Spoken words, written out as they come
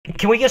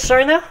Can we get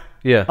started now?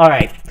 Yeah. All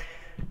right.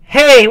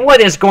 Hey, what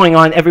is going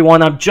on,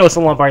 everyone? I'm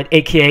Joseph Lombard,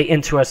 a.k.a.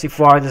 Interesting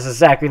Florida. This is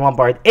Zachary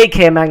Lombard,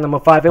 a.k.a. Magnum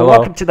of 5, and Hello.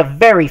 welcome to the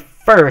very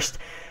first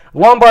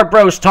Lombard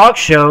Bros talk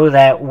show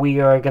that we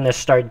are going to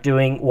start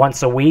doing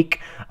once a week.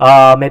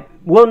 It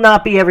will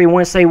not be every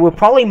Wednesday. We'll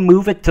probably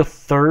move it to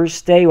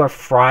Thursday or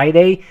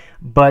Friday,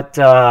 but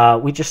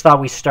we just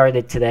thought we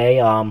started today.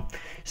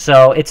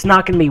 So it's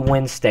not going to be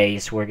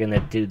Wednesdays we're going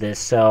to do this.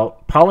 So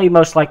probably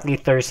most likely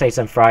Thursdays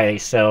and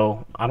Fridays.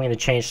 So I'm going to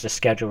change the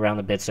schedule around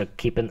a bit, so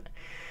keep an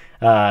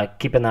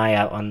eye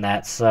out on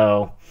that.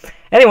 So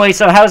anyway,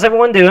 so how's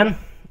everyone doing?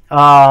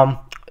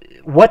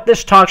 What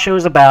this talk show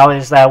is about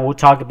is that we'll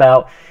talk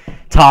about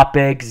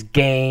topics,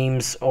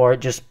 games, or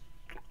just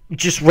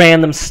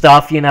random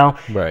stuff, you know.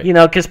 Right. You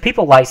know, because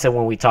people like it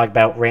when we talk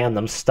about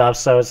random stuff.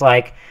 So it's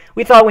like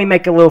we thought we'd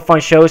make a little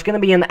fun show. It's going to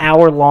be an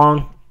hour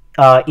long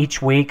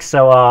each week.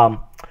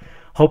 So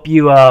hope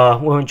you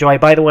will enjoy.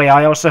 By the way,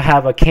 I also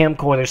have a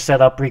camcorder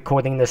set up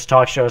recording this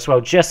talk show as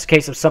well, just in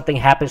case if something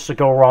happens to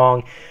go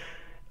wrong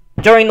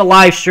during the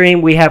live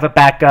stream. We have a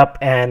backup,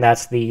 and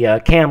that's the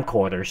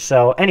camcorder.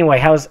 So anyway,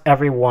 how's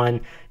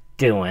everyone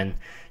doing?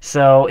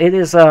 So it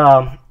is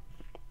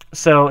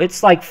so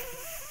it's like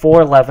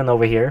 4:11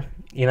 over here,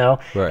 you know.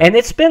 Right. And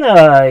it's been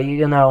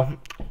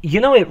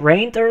it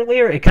rained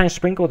earlier. It kind of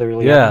sprinkled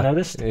earlier. Yeah, you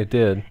noticed? it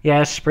did.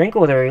 Yeah, it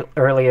sprinkled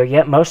earlier.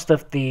 Yet most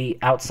of the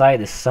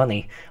outside is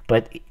sunny,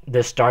 but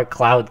this dark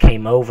cloud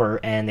came over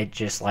and it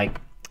just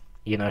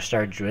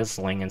started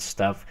drizzling and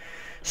stuff.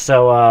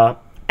 So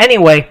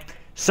anyway.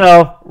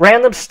 So,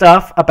 random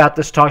stuff about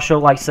this talk show,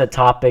 like I said,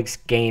 topics,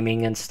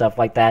 gaming, and stuff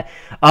like that.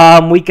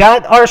 We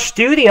got our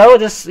studio.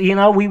 This,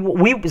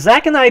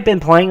 Zach and I have been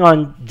planning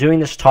on doing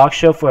this talk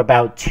show for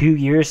about 2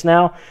 years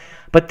now.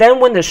 But then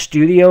when the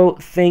studio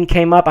thing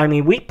came up, I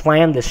mean, we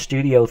planned the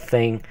studio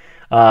thing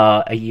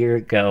a year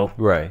ago.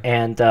 Right.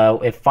 And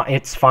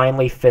it's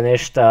finally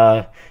finished.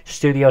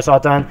 Studio's all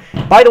done.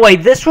 By the way,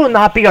 this will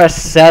not be our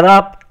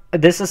setup.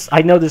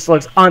 I know this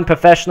looks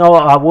unprofessional.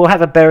 We'll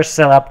have a better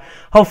setup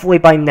hopefully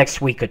by next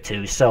week or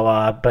two. So,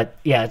 but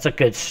yeah, it's a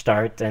good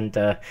start. And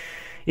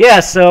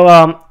yeah,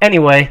 so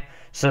anyway,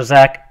 so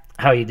Zach,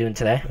 how are you doing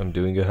today? I'm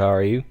doing good. How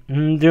are you?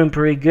 I'm doing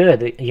pretty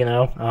good.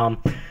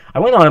 I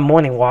went on a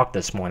morning walk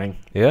this morning.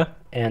 Yeah.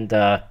 And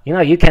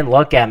you can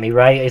look at me,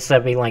 right? Instead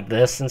of being like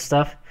this and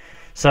stuff.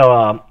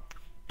 So,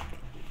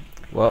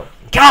 well,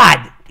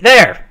 God,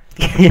 there.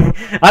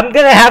 I'm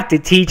gonna have to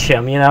teach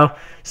him, you know.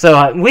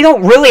 So we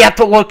don't really have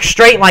to look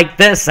straight like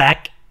this,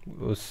 Zach.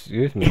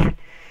 Excuse me.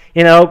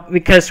 You know,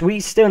 because we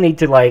still need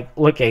to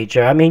look at each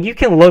other. I mean, you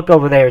can look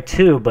over there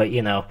too, but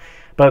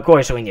of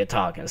course when you're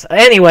talking. So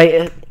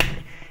anyway,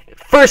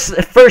 first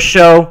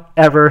show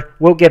ever.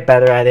 We'll get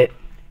better at it.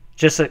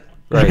 Just a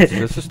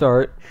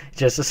start.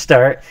 Just a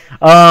start.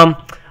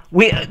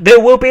 There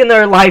will be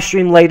another live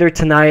stream later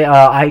tonight.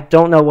 I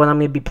don't know what I'm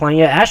going to be playing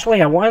yet.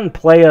 Actually, I wanted to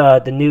play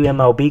the new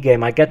MLB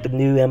game. I got the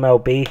new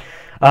MLB,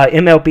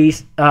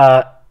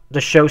 the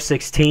show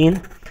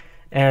 16,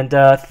 and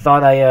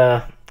thought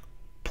I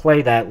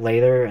play that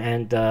later.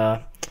 And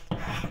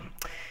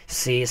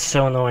see, it's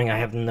so annoying. I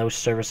have no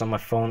service on my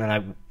phone, and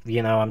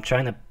I'm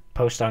trying to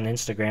post on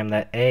Instagram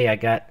that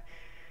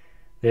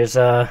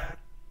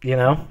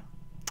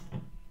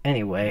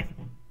Anyway,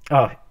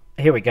 oh,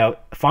 here we go.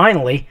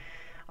 Finally.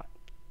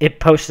 It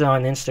posted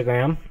on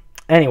Instagram.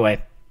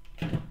 Anyway,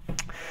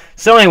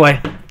 so what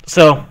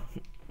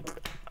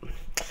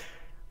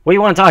do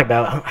you want to talk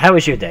about? How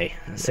was your day?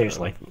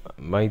 Seriously.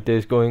 My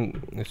day's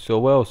going so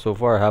well so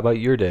far. How about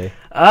your day?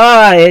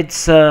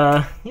 It's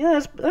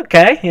it's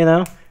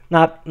okay.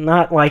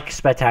 Not like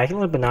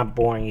spectacular, but not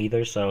boring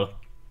either. So,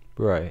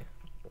 right.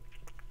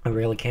 I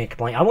really can't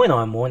complain. I went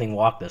on a morning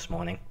walk this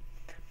morning,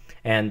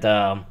 and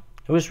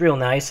it was real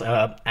nice.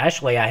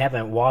 Actually, I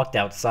haven't walked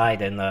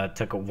outside and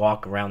took a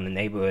walk around the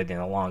neighborhood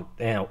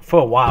for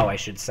a while, I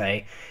should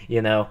say,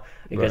 because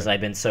Right.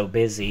 I've been so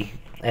busy.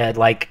 And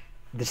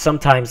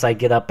sometimes I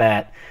get up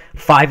at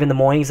 5 in the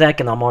morning,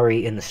 Zach, and I'm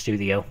already in the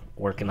studio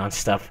working on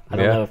stuff. I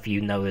don't know if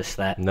you noticed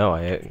that. No,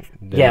 I did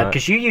Yeah, not.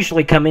 because you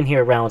usually come in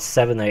here around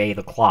 7 or 8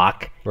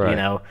 o'clock,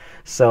 Right.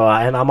 So,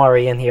 and I'm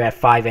already in here at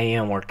 5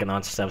 a.m. working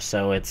on stuff,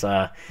 so it's,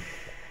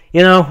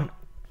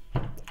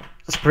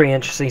 it's pretty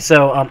interesting.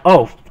 So,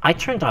 I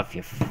turned off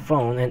your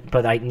phone,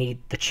 but I need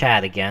the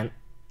chat again.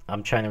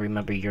 I'm trying to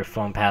remember your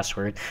phone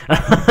password.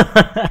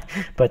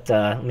 But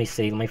let me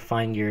see. Let me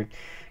find your...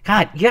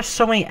 God, you have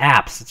so many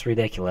apps. It's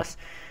ridiculous.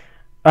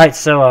 All right,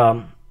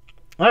 so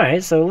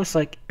it looks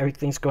like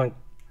everything's going...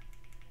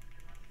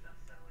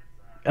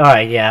 All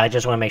right, yeah, I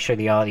just want to make sure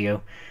the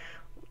audio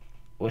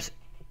was...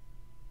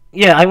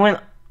 Yeah, I went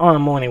on a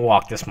morning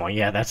walk this morning.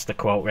 Yeah, that's the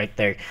quote right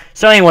there.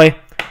 So anyway,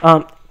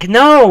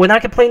 no, we're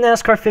not going to play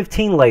NASCAR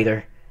 15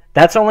 later.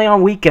 That's only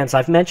on weekends.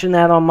 I've mentioned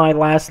that on my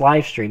last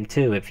live stream,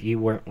 too, if you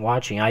weren't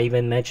watching. I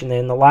even mentioned it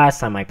in the last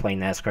time I played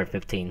NASCAR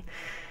 15.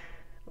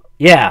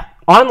 Yeah,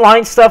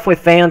 online stuff with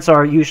fans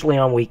are usually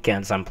on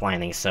weekends I'm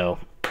planning, so,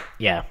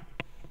 yeah.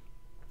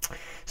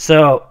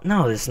 So,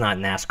 no, this is not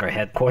NASCAR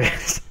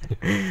headquarters.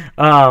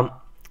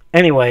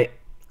 Anyway,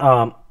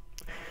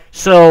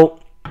 So,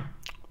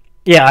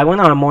 yeah, I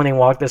went on a morning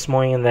walk this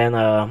morning, and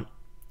then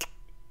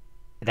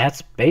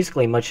that's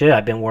basically much it.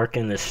 I've been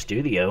working in the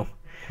studio.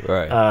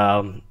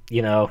 Right.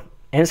 You know,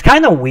 and it's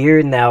kind of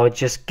weird now,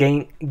 just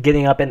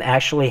getting up and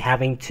actually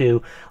having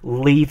to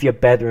leave your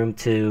bedroom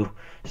to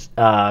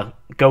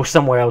go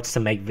somewhere else to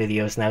make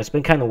videos. Now, it's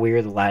been kind of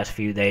weird the last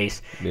few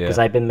days because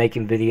Yeah. I've been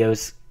making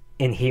videos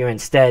in here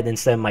instead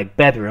of my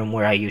bedroom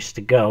where I used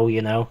to go,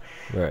 you know.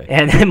 Right.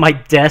 And my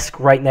desk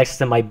right next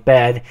to my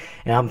bed,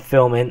 and I'm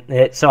filming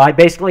it. So I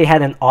basically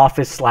had an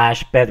office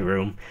slash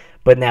bedroom,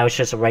 but now it's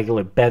just a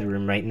regular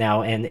bedroom right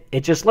now, and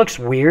it just looks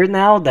weird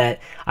now that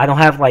I don't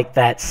have like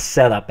that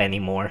setup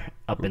anymore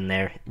up in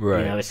there. Right.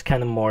 You know, it's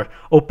kind of more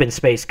open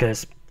space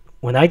because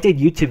when I did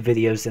YouTube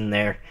videos in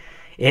there,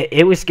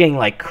 it was getting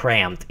like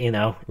cramped, you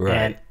know. Right.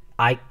 And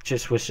I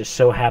was just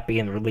so happy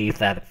and relieved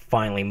that it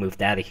finally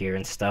moved out of here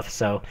and stuff.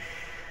 So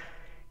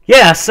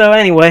yeah. So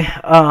anyway,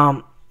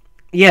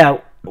 yeah.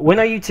 When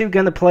are you two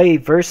gonna play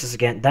Versus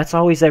again? That's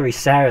always every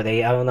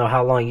Saturday. I don't know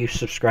how long you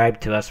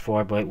subscribed to us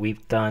for, but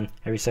we've done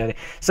every Saturday.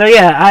 So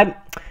yeah,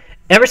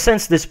 ever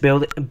since this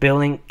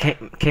building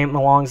came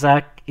along,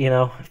 Zach, you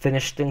know,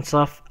 finished and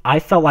stuff, I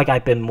felt like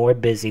I've been more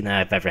busy than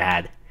I've ever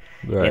had.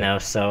 Right. You know.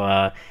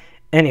 So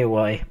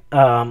anyway,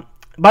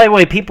 by the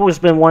way, people has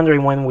been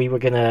wondering when we were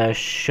gonna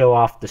show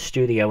off the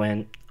studio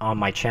and on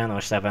my channel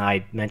and stuff, and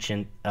I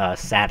mentioned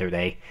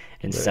Saturday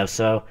and stuff.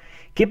 So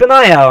keep an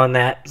eye out on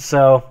that.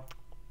 So.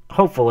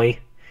 Hopefully.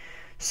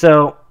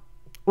 So,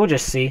 we'll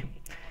just see.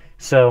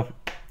 So,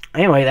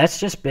 anyway,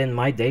 that's just been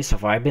my day so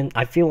far.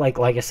 I feel like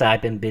I said,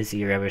 I've been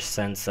busier ever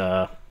since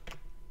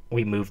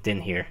we moved in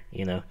here,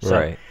 you know. So,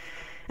 Right.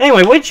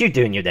 anyway, what did you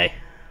do in your day?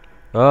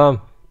 No,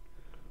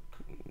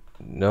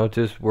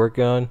 just work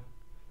on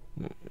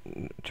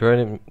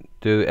trying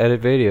to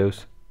edit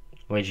videos.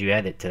 What did you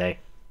edit today?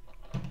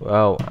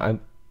 Well,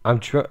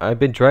 I've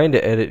been trying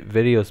to edit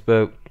videos,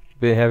 but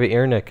been having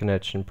internet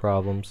connection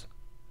problems.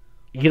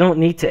 You don't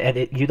need to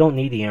edit. You don't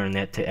need the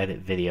internet to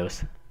edit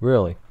videos.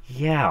 Really?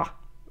 Yeah.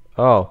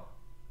 Oh.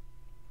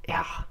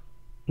 Yeah.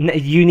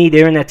 You need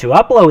internet to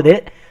upload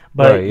it,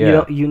 but Right,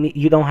 yeah.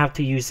 you don't have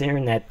to use the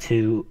internet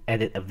to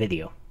edit a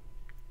video.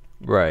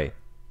 Right.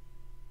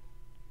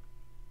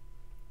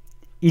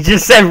 You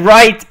just said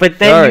right, but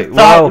then Sorry, you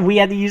thought well- we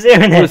had to use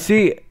internet. Well,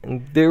 see,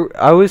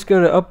 I was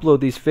going to upload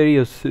these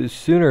videos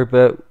sooner,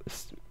 but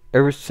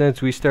ever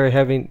since we started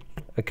having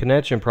a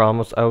connection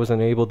problems, I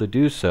wasn't able to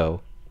do so.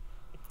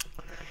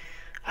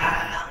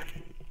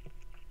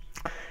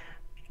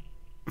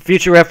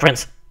 Future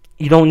reference,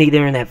 you don't need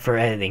internet for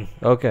editing.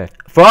 Okay.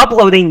 For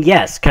uploading,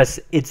 yes, because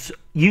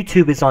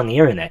YouTube is on the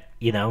internet,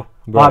 you know.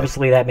 Right.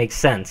 Obviously, that makes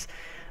sense.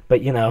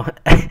 But, you know,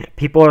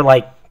 people are,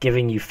 like,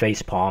 giving you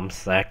face palms,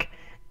 Zach.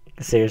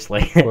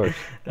 Seriously. Of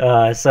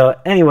course. So,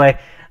 anyway,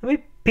 I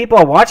mean, people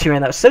are watching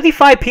right now.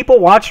 75 people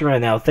watching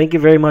right now. Thank you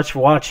very much for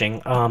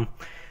watching.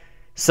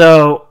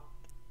 So,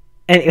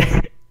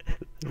 anyway,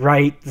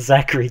 right,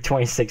 Zachary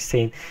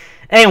 2016.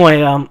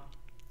 Anyway,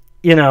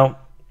 you know,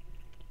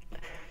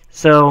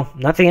 so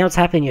nothing else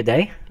happened in your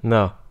day?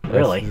 No.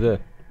 Really?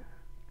 That's it.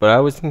 But I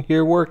was in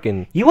here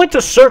working. You went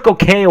to Circle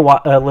K a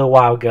little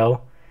while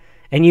ago,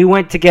 and you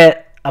went to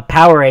get a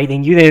Powerade,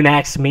 and you didn't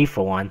ask me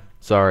for one.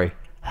 Sorry.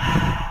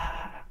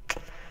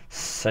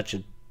 Such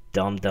a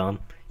dumb.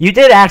 You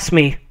did ask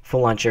me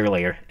for lunch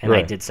earlier, and I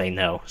Right. did say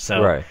no.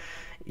 So, Right.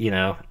 you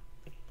know,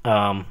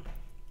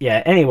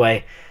 yeah.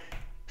 Anyway,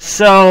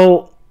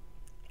 so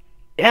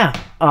yeah,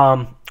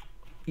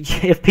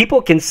 if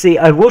people can see,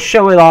 I will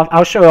show it off.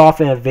 I'll show it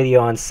off in a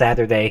video on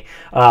Saturday.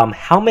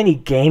 How many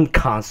game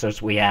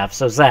consoles we have?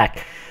 So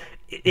Zach,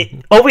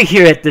 over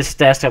here at this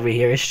desk over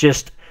here, it's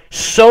just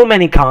so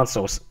many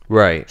consoles.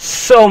 Right.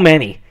 So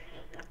many.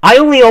 I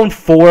only own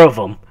 4 of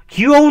them.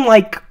 You own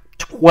like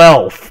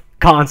 12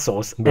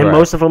 consoles, and Right.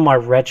 most of them are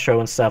retro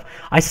and stuff.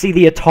 I see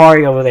the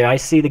Atari over there. I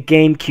see the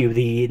GameCube,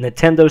 the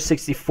Nintendo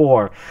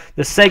 64,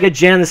 the Sega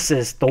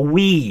Genesis, the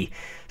Wii,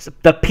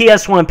 the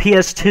PS1,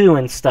 PS2,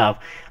 and stuff.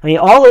 I mean,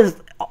 all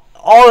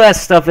that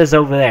stuff is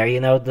over there. You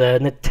know, the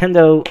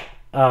Nintendo.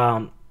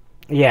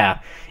 Yeah,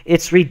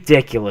 it's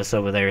ridiculous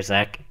over there,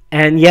 Zach.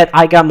 And yet,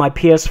 I got my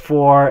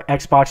PS4,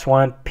 Xbox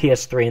One,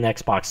 PS3, and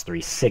Xbox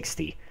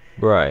 360.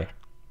 Right.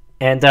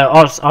 And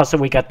also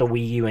we got the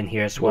Wii U in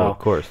here as well. Well, of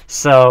course.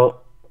 So,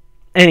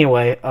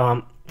 anyway,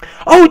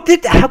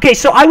 okay,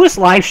 so I was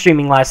live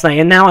streaming last night,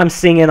 and now I'm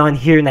seeing it on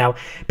here now.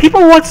 People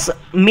want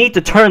me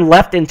to turn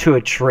left into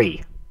a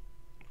tree.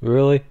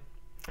 Really?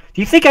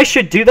 Do you think I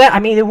should do that? I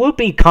mean, it would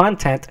be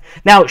content.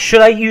 Now,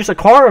 should I use a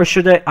car, or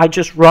should I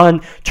just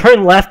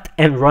turn left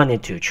and run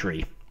into a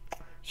tree?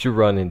 Should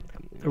run in.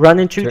 Run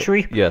into a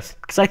tree? Yes.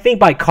 Because I think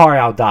by car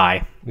I'll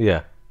die.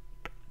 Yeah.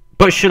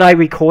 But should I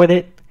record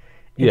it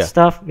and Yeah.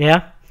 stuff?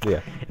 Yeah? Yeah.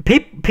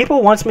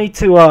 People wants me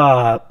to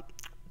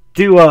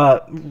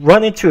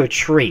run into a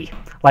tree,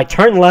 like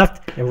turn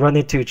left and run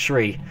into a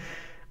tree.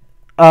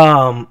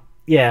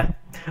 Yeah.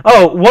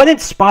 Oh, what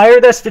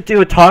inspired us to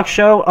do a talk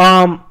show?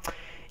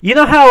 You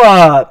know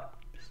how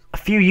a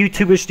few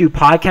YouTubers do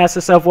podcasts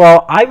and stuff.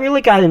 Well, I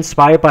really got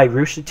inspired by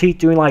Rooster Teeth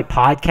doing like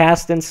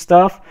podcasts and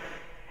stuff.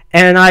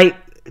 And like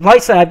I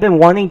said, I've been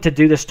wanting to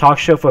do this talk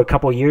show for a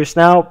couple of years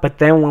now. But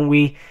then when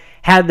we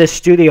had this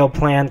studio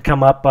plan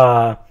come up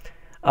a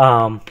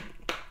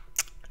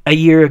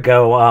year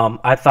ago,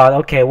 I thought,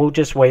 okay, we'll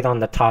just wait on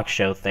the talk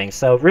show thing.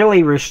 So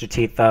really, Rooster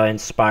Teeth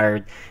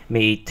inspired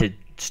me to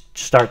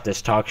start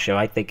this talk show.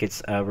 I think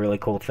it's a really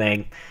cool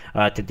thing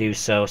to do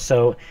so.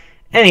 So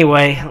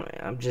anyway,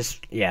 I'm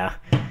just, yeah.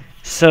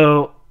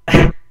 So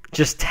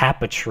just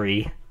tap a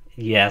tree.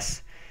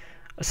 Yes.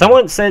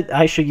 Someone said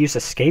I should use a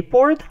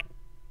skateboard?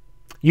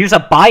 Use a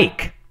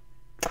bike.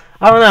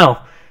 I don't know.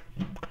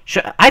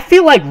 I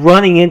feel like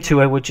running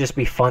into it would just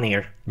be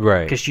funnier.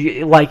 Right.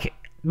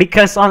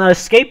 Because on a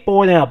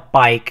skateboard and a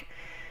bike,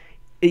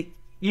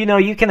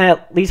 you can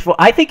at least...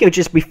 I think it would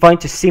just be fun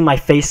to see my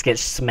face get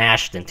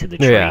smashed into the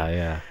tree.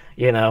 Yeah.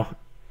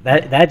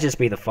 That'd just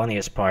be the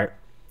funniest part.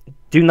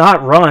 Do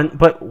not run,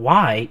 but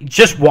why?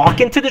 Just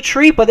walk into the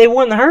tree, but they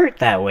wouldn't hurt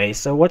that way.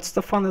 So what's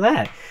the fun of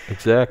that?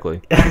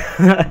 Exactly.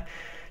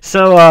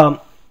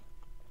 So,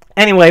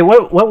 anyway,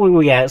 what were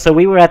we at? So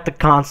we were at the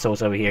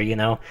consoles over here,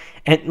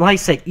 And like I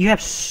said, you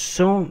have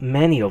so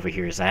many over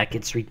here, Zach.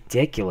 It's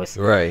ridiculous.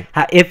 Right.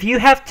 If you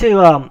have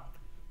to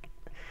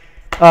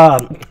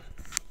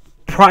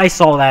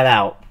price all that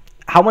out,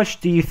 how much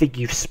do you think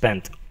you've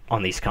spent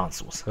on these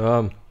consoles?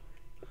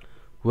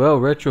 Well,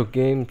 retro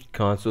game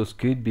consoles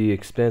could be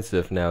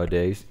expensive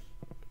nowadays.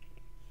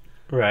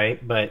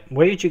 Right, but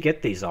where did you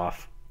get these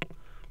off?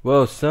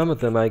 Well, some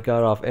of them I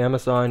got off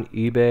Amazon,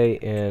 eBay,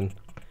 and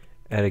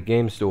at a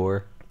game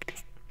store.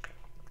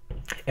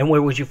 And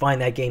where would you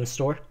find that game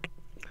store?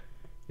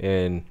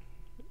 In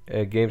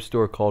a game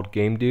store called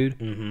Game Dude.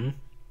 Mm-hmm.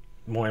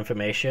 More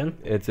information?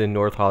 It's in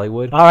North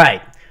Hollywood. All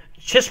right.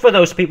 Just for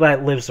those people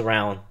that lives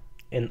around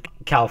in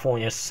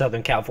California,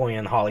 Southern California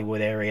and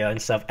Hollywood area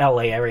and stuff,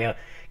 LA area,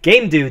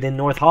 Game Dude in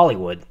North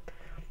Hollywood.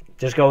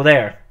 Just go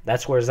there.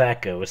 That's where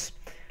Zach goes.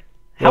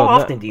 How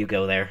often do you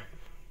go there?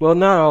 Well,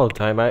 not all the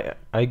time. I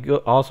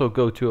also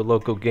go to a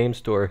local game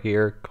store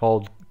here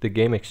called the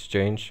Game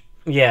Exchange.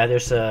 Yeah,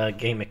 there's a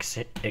game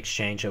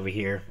exchange over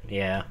here.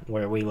 Yeah,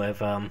 where we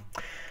live.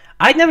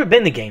 I'd never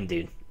been to Game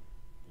Dude.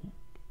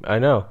 I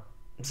know.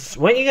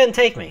 When are you gonna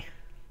take me?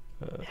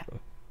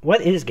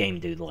 What is Game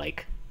Dude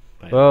like?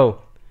 Oh,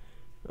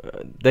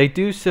 they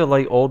do sell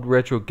like old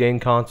retro game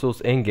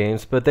consoles and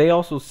games, but they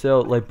also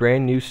sell like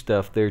brand new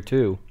stuff there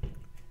too.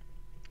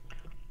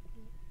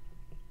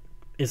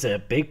 Is it a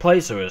big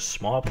place or a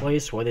small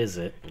place? What is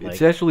it?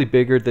 It's actually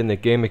bigger than the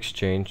Game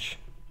Exchange.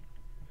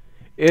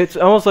 It's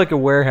almost like a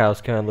warehouse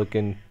kind of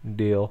looking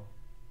deal.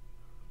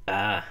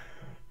 Okay.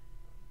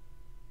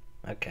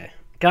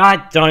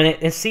 God darn it.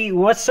 And see,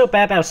 what's so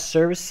bad about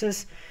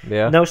services?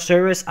 Yeah. No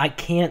service. I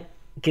can't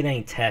get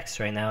any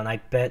texts right now, and I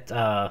bet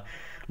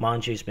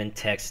Manju's been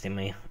texting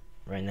me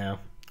right now.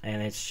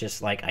 And it's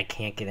just like I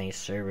can't get any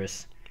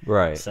service.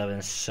 Right. So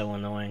it's so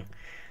annoying.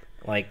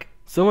 Like...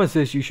 Someone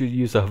says you should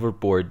use a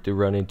hoverboard to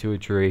run into a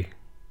tree.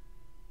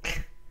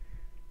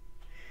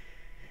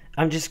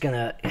 I'm just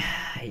gonna...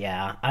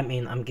 Yeah, I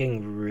mean, I'm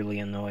getting really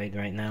annoyed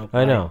right now.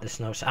 I know.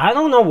 I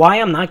don't know why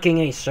I'm not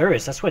getting any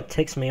service. That's what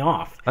ticks me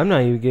off. I'm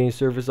not even getting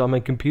service on my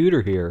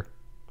computer here.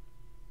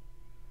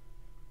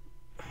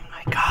 Oh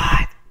my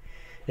god.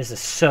 This is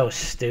so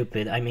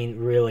stupid. I mean,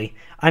 really.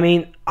 I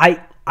mean, I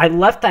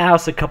left the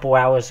house a couple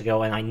hours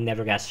ago and I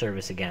never got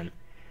service again.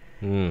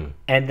 And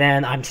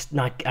then I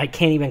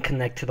can't even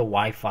connect to the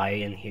Wi-Fi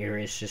in here.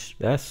 It's just...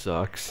 That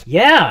sucks.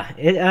 Yeah,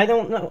 I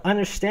don't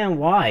understand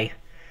why.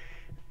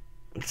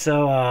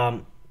 So,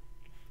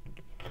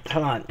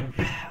 hold on.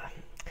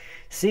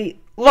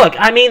 See, look,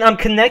 I mean, I'm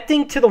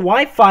connecting to the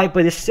Wi-Fi,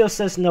 but it still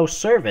says no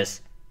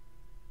service.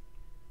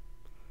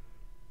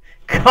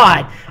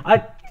 God,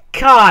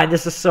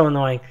 this is so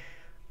annoying.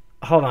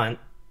 Hold on.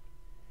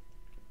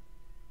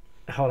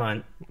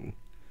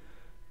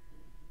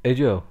 Hey,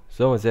 Joe,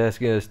 someone's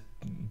asking us,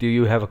 do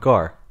you have a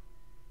car?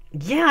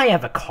 Yeah, I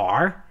have a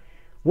car.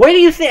 Where do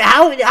you think?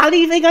 How do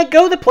you think I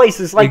go to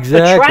places like the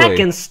track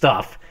and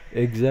stuff?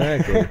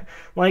 Exactly.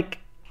 Like,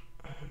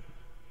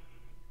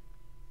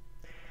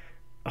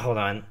 hold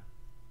on.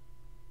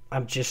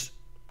 I'm just...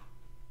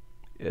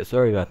 Yeah,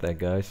 sorry about that,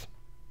 guys.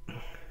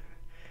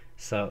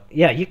 So,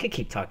 yeah, you can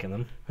keep talking to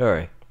them.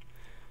 Alright.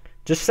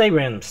 Just say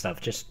random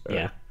stuff. Just,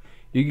 yeah. Right.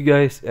 You can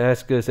guys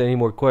ask us any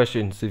more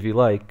questions if you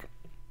like.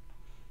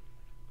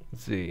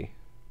 Let's see.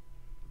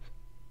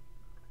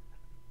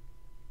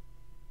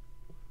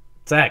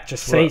 Zach,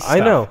 just say stuff. I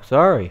know.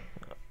 Sorry.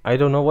 I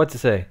don't know what to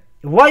say.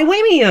 What do you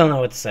mean you don't know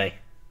what to say?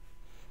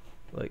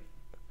 Like,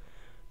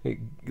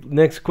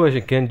 next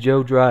question. Can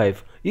Joe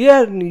drive?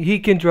 Yeah, he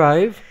can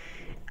drive.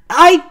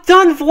 I've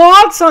done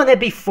vlogs on it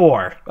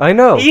before. I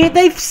know.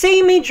 They've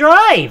seen me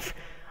drive.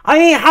 I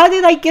mean, how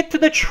did I get to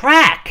the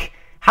track?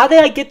 How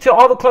did I get to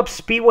Auto Club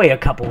Speedway a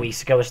couple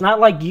weeks ago? It's not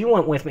like you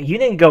went with me. You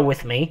didn't go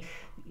with me.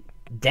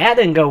 Dad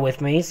didn't go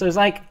with me. So it's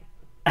like,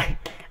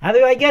 how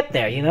do I get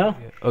there, you know?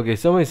 Okay,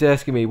 somebody's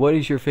asking me, what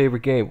is your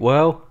favorite game?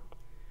 Well,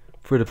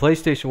 For the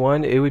PlayStation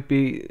 1, it would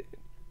be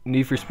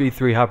Need for Speed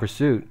 3 Hot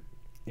Pursuit.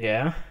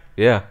 Yeah?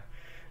 Yeah.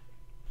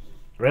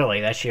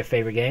 Really? That's your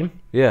favorite game?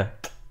 Yeah.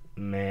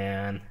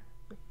 Man.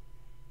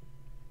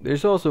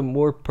 There's also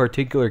more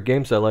particular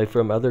games I like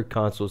from other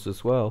consoles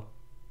as well.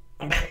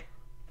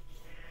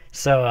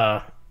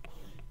 So,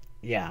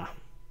 yeah.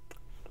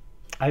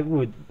 I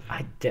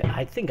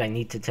think I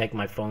need to take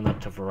my phone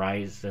up to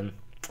Verizon.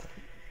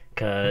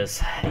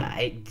 Because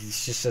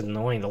it's just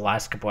annoying. The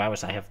last couple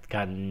hours I have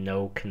gotten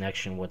no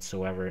connection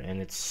whatsoever.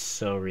 And it's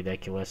so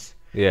ridiculous.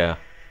 Yeah.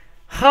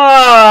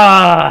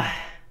 Ah.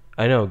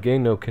 I know,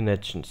 getting no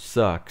connection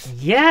sucks.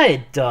 Yeah,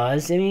 it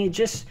does. I mean, it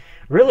just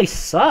really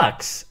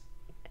sucks.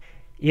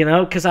 You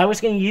know, because I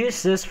was going to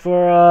use this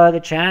for the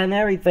chat and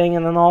everything,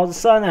 and then all of a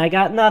sudden I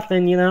got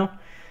nothing, you know?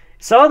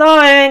 So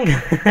annoying!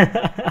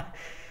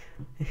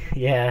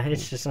 Yeah,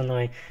 it's just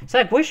annoying.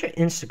 Zach, where's your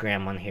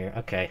Instagram on here?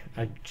 Okay.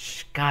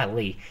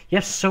 Golly. You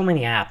have so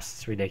many apps,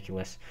 it's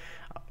ridiculous.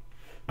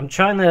 I'm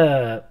trying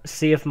to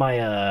see if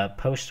my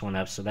post went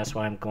up, so that's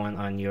why I'm going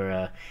on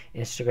your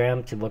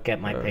Instagram to look at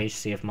my page,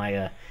 see if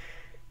my...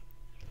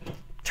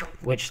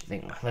 which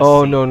thing?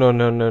 Let's see.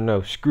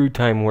 No. Screw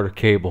Time Warner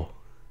Cable.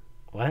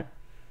 What?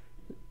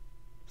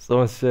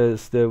 Someone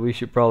says that we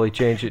should probably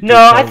change it to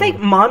No, I think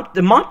Mom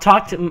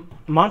talked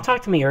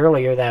to me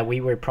earlier that we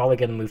were probably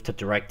going to move to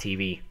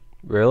DirecTV.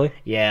 Really?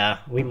 Yeah,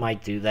 we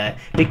might do that.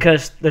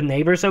 Because the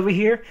neighbors over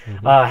here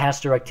has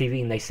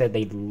DirecTV, and they said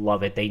they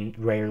love it. They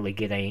rarely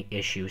get any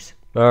issues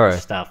Alright.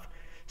 with stuff.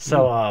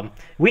 So,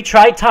 we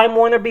tried Time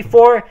Warner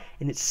before,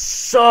 and it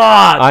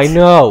sucked. I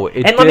know,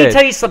 And let me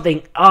tell you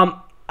something.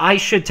 I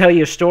should tell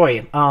you a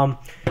story.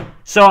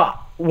 So,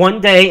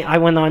 one day, I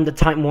went on the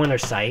Time Warner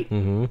site,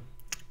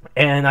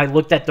 and I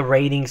looked at the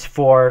ratings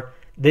for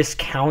this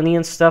county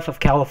and stuff of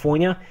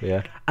California.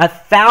 Yeah.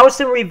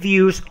 1,000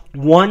 reviews,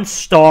 1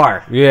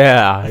 star.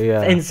 Yeah.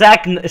 And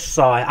Zach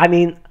saw it. I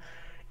mean,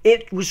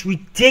 it was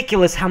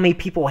ridiculous how many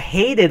people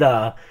hated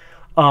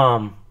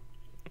Time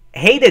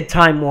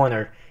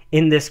Warner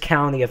in this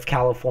county of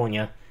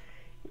California.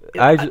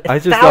 I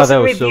just thought that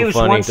was so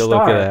funny to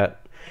look at that.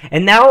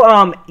 And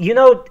now, you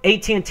know,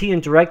 AT&T and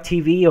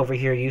DirecTV over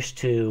here used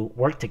to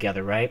work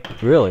together, right?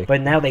 Really? But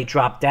now they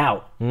dropped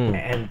out,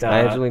 and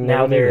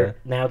now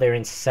they're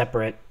in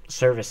separate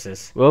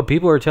services. Well,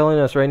 people are telling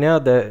us right now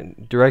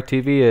that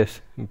DirecTV is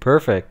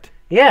perfect.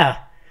 Yeah.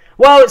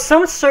 Well,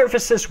 some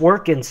services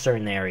work in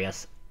certain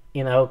areas,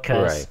 you know,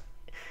 because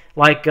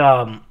like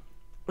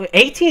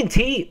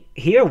AT&T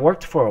here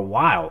worked for a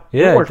while.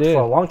 Yeah, it worked it did.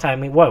 for a long time.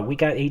 I mean, we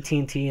got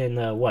AT&T in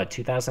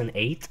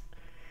 2008.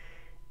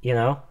 You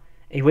know,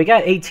 we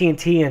got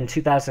AT&T in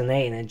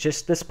 2008, and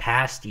just this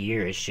past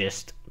year, it's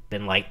just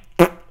been like,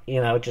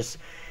 you know, just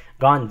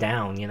gone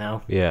down, you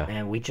know? Yeah.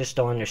 And we just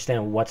don't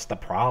understand what's the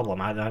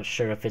problem. I'm not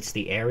sure if it's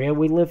the area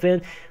we live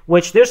in,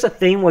 which there's a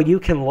thing where you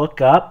can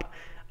look up.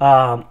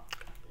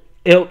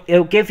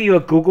 It'll give you a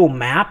Google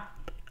map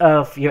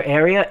of your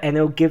area, and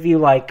it'll give you,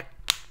 like,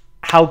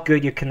 how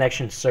good your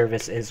connection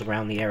service is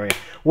around the area.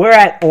 We're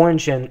at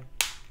orange and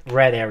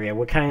red area.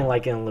 We're kind of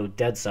like in a little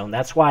dead zone.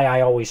 That's why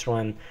I always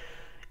run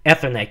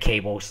Ethernet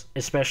cables,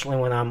 especially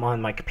when I'm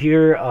on my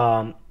computer,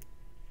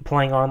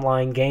 playing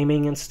online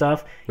gaming and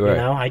stuff. Right. You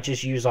know, I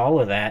just use all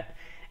of that,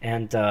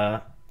 and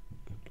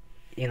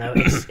you know,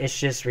 it's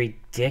just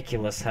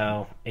ridiculous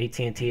how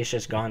AT&T has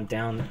just gone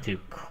down to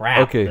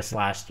crap this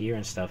last year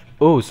and stuff.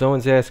 Oh,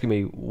 someone's asking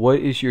me, what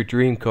is your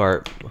dream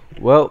car?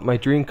 Well, my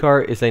dream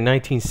car is a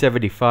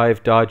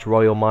 1975 Dodge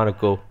Royal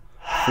Monaco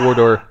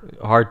 4-door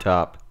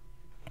hardtop.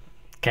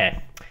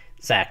 Okay.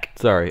 Zach.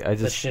 Sorry, I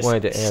just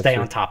wanted to answer. Stay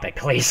on topic,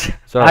 please.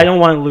 Sorry. I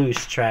don't want to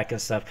lose track and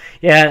stuff.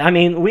 Yeah, I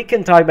mean, we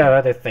can talk about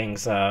other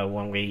things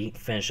when we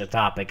finish the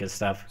topic and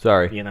stuff.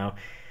 Sorry. You know.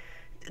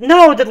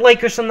 No, the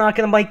Lakers are not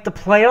going to make the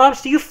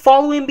playoffs. Do you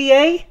follow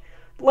NBA?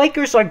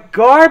 Lakers are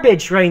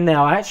garbage right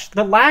now.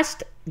 The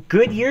last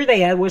good year they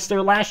had was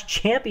their last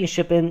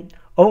championship in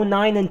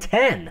 2009 and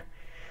 10.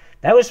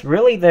 That was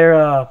really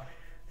their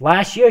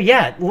last year.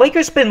 Yeah,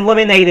 Lakers been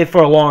eliminated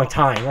for a long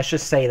time. Let's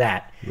just say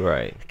that.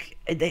 Right.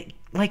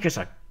 Lakers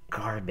are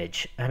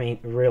garbage. I mean,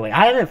 really.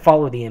 I haven't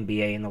followed the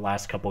NBA in the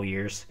last couple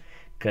years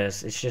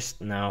because it's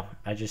just, no,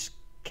 I just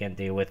can't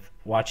deal with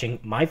watching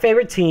my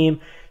favorite team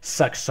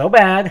suck so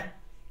bad,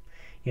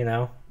 you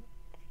know.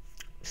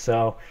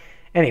 So,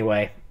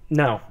 anyway,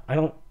 no, I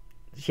don't,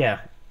 yeah.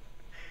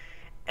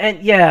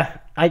 And, yeah,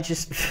 I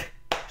just,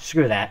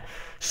 screw that.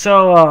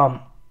 So,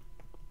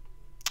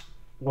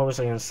 what was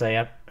I going to say?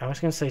 I was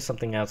going to say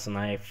something else and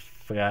I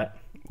forgot.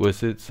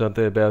 Was it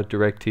something about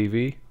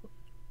DirecTV?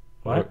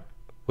 What? Or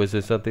was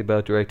it something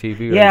about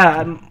DirecTV?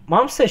 Yeah,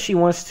 Mom says she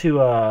wants to.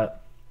 Well,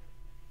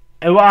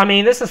 I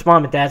mean, this is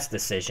Mom and Dad's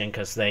decision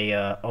because they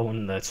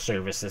own the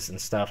services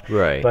and stuff.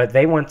 Right. But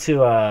they want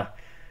to.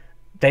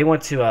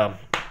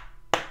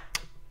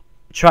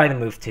 Try to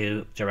move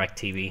to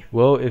DirecTV.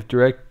 Well, if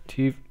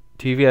DirecTV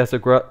has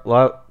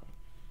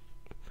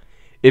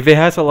if it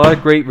has a lot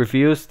of great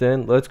reviews,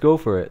 then let's go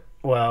for it.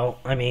 Well,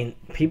 I mean,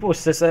 people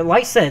just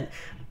like I said,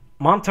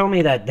 Mom told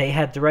me that they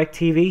had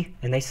DirecTV,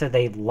 and they said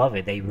they love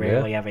it. They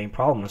rarely have any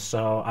problems.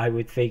 So I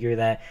would figure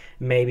that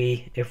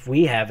maybe if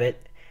we have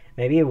it,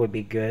 maybe it would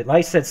be good. Like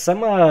I said,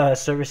 some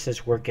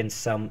services work in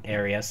some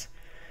areas.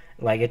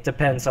 Like, it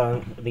depends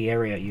on the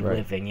area you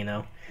live in, you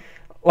know.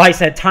 Like I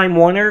said, Time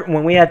Warner,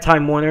 when we had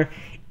Time Warner,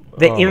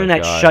 the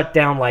internet shut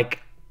down, like,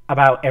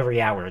 about every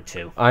hour or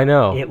two. I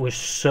know. It was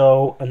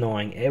so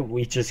annoying.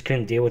 We just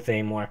couldn't deal with it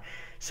anymore.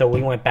 So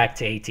we went back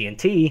to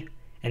AT&T.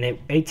 And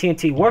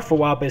AT&T worked for a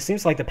while, but it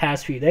seems like the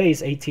past few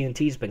days,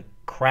 AT&T's been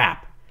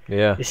crap.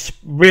 Yeah. It's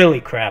really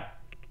crap,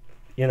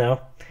 you know?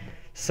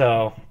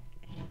 So,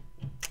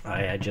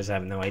 I just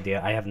have no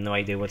idea. I have no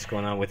idea what's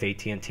going on with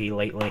AT&T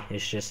lately.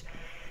 It's just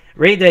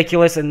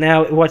ridiculous. And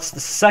now, what's the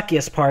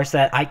suckiest part is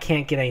that I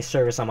can't get any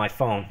service on my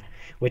phone,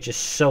 which is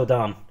so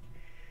dumb.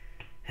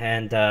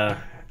 And,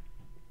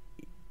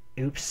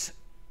 oops.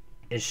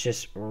 It's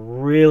just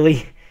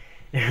really,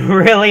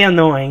 really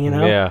annoying, you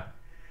know? Yeah.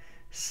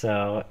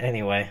 So,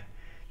 anyway,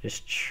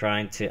 just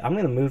trying to... I'm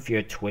going to move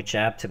your Twitch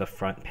app to the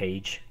front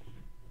page.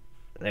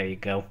 There you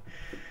go.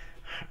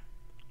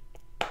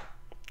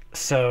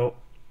 So,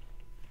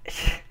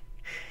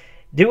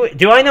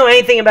 do I know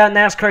anything about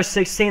NASCAR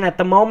 16 at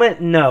the moment?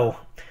 No.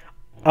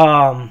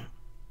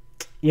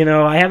 You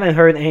know, I haven't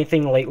heard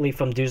anything lately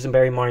from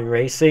Duesenberry Martin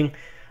Racing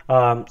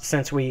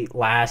since we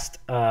last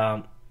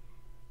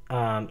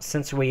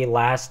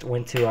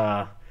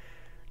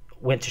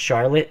went to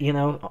Charlotte, you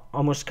know,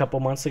 almost a couple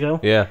months ago.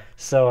 Yeah.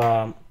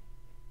 So,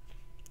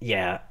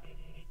 yeah.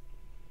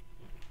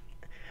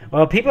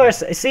 Well, people are...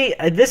 See,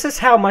 this is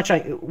how much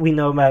we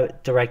know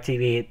about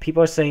DirecTV.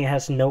 People are saying it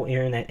has no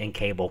internet and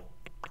cable.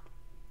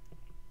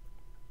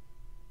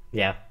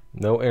 Yeah.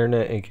 No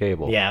internet and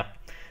cable. Yeah.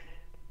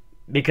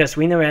 Because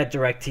we never had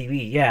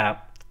DirecTV. Yeah.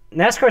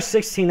 NASCAR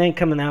 16 ain't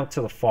coming out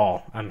till the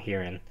fall, I'm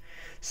hearing.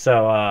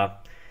 So,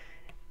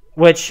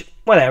 which,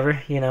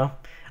 whatever, you know.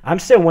 I'm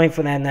still waiting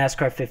for that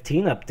NASCAR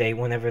 15 update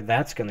whenever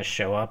that's going to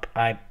show up.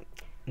 I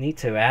need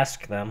to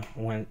ask them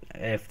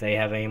if they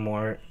have any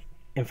more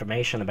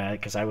information about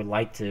it, because I would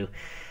like to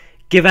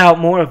give out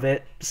more of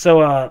it.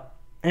 So,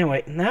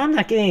 anyway, now I'm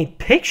not getting any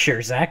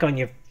pictures, Zach, on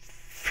your...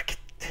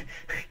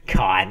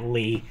 God,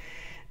 Lee.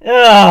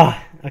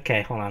 Ugh.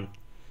 Okay, hold on.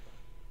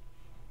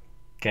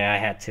 Okay, I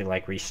had to,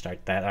 like,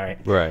 restart that. All right.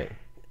 Right.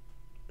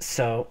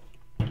 So,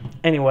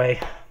 anyway.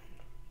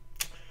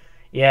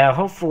 Yeah,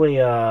 hopefully,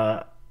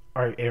 our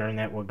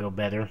internet will go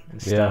better and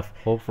stuff.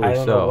 Yeah, hopefully I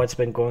don't know what's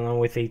been going on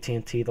with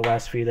AT&T the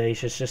last few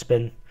days. It's just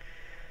been...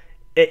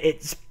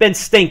 It's been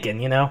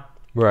stinking, you know?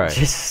 Right. It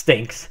just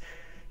stinks.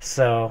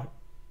 So,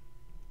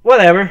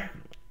 whatever.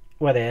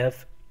 What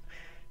if?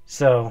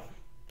 So,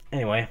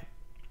 anyway.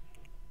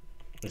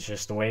 It's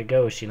just the way it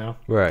goes, you know?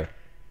 Right.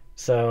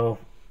 So,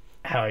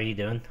 how are you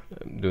doing?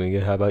 I'm doing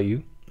good. How about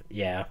you?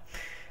 Yeah.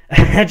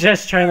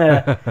 Just trying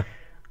to...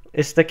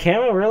 Is the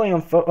camera really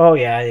on... Oh,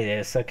 yeah, it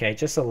is. Okay,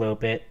 just a little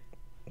bit.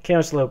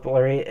 Camera's a little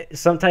blurry.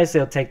 Sometimes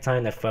it'll take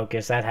time to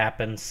focus. That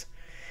happens.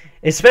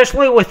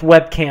 Especially with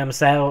webcams,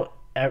 that'll...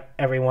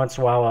 Every once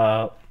in a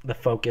while, the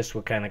focus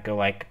will kind of go,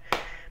 like,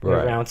 move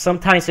around.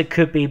 Sometimes it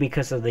could be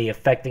because of the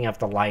affecting of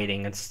the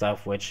lighting and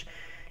stuff, which,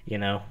 you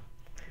know.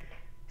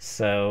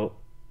 So,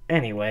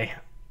 anyway.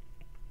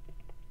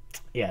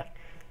 Yeah.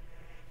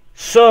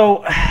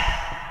 So,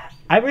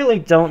 I really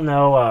don't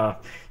know,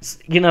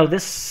 you know,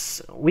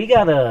 this... We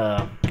got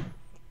a...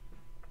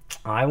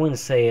 I wouldn't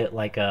say it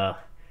like a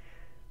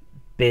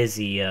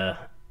busy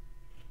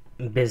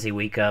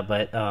week,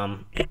 but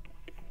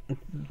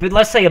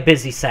let's say a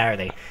busy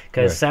Saturday,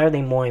 because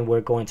Saturday morning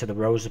we're going to the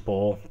Rose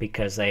Bowl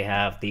because they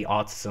have the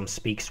Autism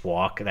Speaks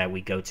Walk that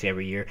we go to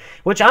every year,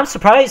 which I'm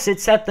surprised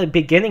it's at the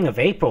beginning of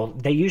April.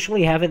 They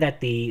usually have it at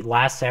the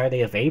last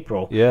Saturday of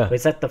April. Yeah. But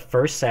it's at the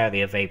first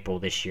Saturday of April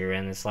this year,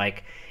 and it's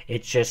like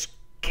it just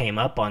came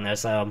up on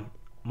us.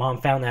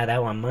 Mom found that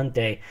out on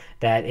Monday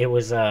that it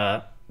was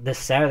this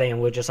Saturday, and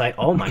we're just like,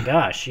 oh my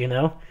gosh, you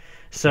know?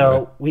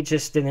 So we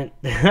just didn't,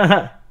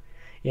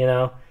 you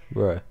know?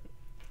 Right.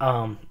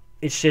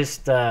 It's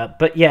just,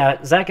 but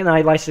yeah, Zach and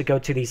I like to go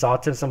to these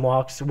autism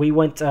walks. We've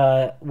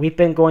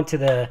been going to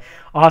the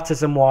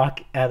autism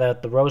walk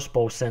at the Rose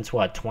Bowl since,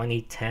 what,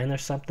 2010 or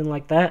something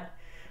like that?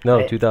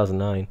 No,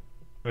 2009.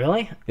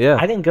 Really? Yeah.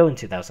 I didn't go in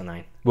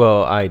 2009.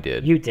 Well, I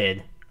did. You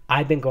did.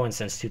 I've been going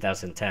since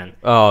 2010.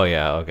 Oh,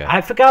 yeah, okay. I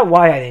forgot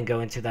why I didn't go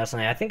in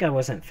 2009. I think I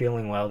wasn't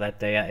feeling well that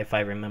day, if I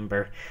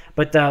remember.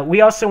 But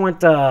we also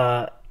went,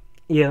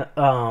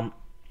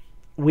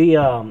 we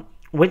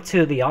went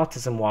to the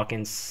autism walk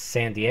in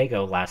San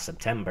Diego last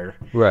September.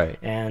 Right.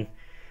 And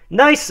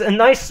nice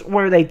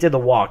where they did the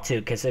walk, too,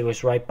 because it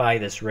was right by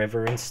this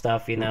river and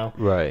stuff, you know?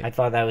 Right. I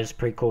thought that was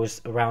pretty cool. It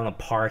was around a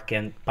park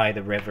and by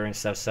the river and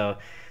stuff, so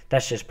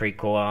that's just pretty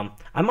cool.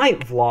 I might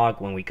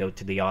vlog when we go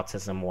to the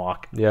autism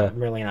walk. Yeah. I'm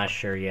really not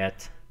sure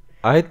yet.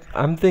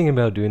 I'm thinking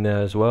about doing that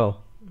as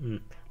well.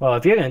 Well,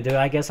 if you're going to do it,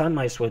 I guess I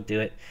might as well do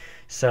it.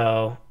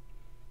 So,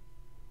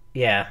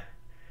 yeah.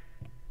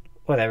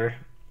 Whatever.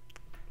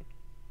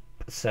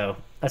 So,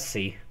 let's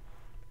see.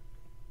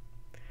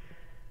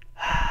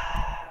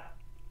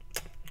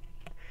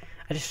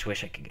 I just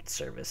wish I could get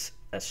service.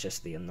 That's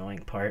just the annoying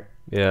part.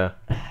 Yeah.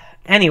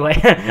 Anyway,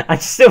 I'm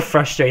still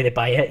frustrated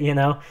by it, you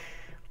know?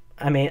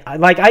 I mean, I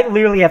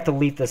literally have to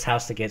leave this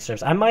house to get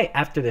service. I might,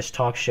 after this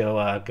talk show,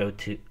 go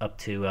up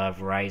to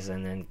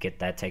Verizon and get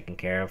that taken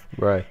care of.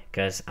 Right.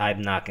 Because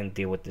I'm not going to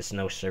deal with this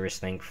no service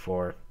thing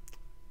for...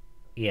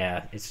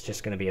 Yeah, it's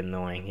just going to be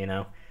annoying, you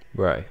know?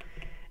 Right.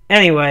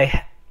 Anyway.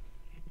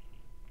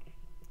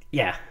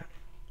 Yeah.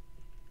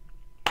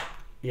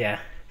 Yeah.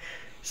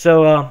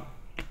 So,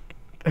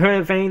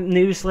 heard of any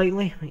news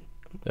lately?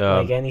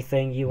 Like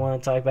anything you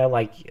want to talk about?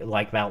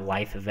 Like about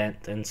life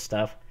event and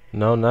stuff?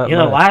 No, not You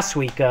know, much. last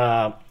week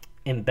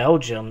in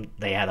Belgium,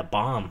 they had a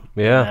bomb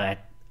at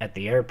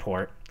the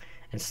airport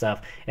and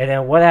stuff. And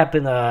then what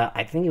happened,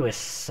 I think it was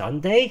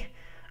Sunday,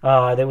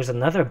 there was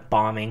another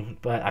bombing,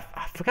 but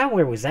I forgot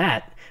where it was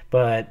at.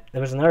 But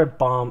there was another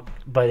bomb,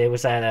 but it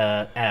was at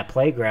a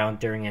playground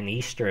during an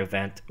Easter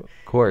event. Of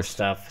course. And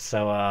stuff.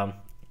 So,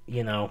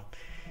 you know,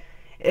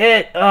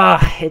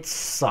 it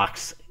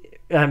sucks.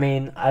 I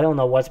mean, I don't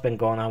know what's been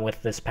going on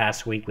with this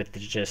past week with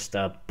just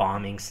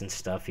bombings and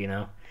stuff, you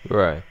know?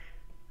 Right.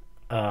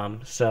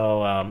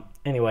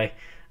 Anyway,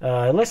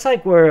 it looks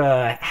like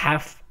we're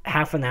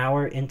half an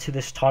hour into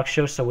this talk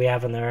show, so we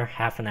have another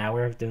half an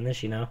hour of doing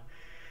this, you know?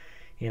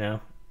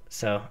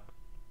 So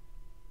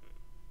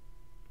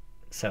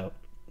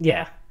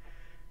yeah.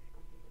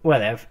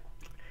 Whatever.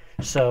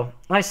 So,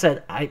 like I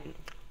said,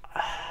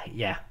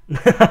 yeah.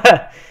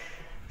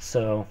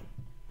 So,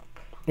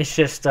 it's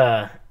just,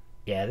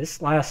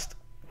 this last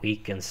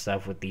week and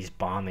stuff with these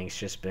bombings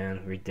just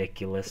been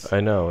ridiculous. I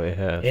know, it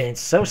has. And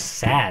it's so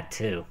sad,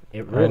 too.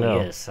 It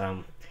really is.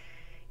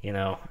 You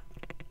know,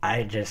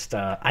 I just,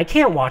 I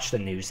can't watch the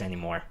news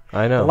anymore.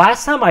 I know. The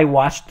last time I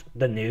watched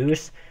the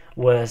news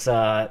was,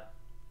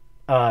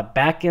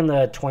 back in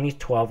the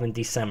 2012 in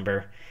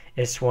December.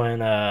 It's when,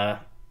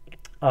 that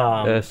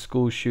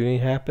school shooting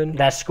happened?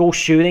 That school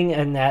shooting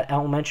in that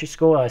elementary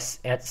school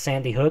at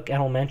Sandy Hook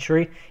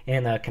Elementary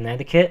in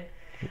Connecticut.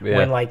 Yeah.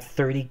 When like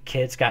 30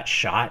 kids got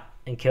shot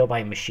and killed by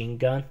a machine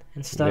gun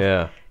and stuff.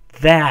 Yeah.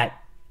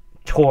 That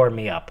tore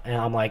me up. And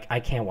I'm like, I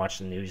can't watch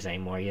the news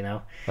anymore, you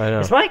know? I know.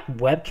 Is my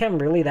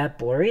webcam really that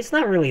blurry? It's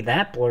not really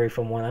that blurry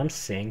from what I'm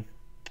seeing.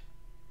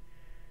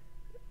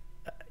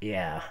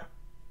 Yeah.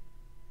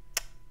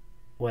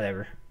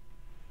 Whatever.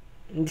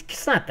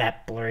 It's not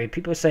that blurry.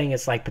 People are saying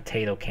it's like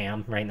potato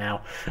cam right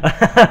now.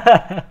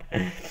 I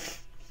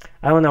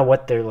don't know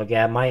what they're looking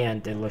at. My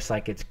end, it looks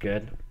like it's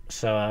good.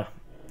 So,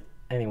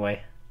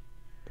 anyway.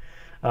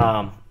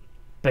 But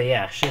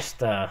yeah, it's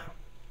just,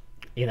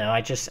 you know, I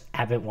just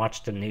haven't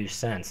watched the news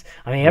since.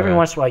 I mean, every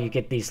once in a while you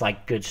get these,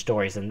 like, good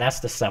stories, and that's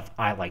the stuff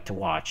I like to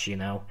watch, you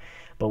know?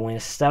 But when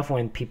it's stuff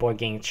when people are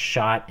getting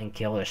shot and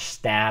killed or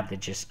stabbed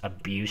and just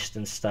abused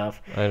and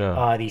stuff. I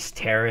know. These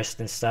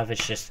terrorists and stuff,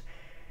 it's just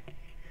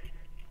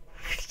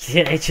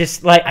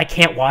like I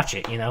can't watch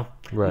it, you know.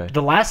 Right.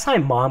 The last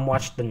time Mom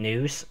watched the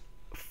news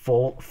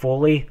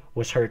fully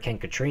was Hurricane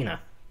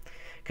Katrina,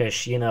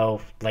 because you know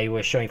they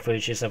were showing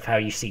footages of how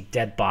you see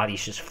dead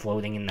bodies just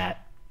floating in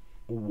that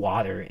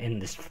water in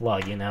this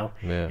flood, you know.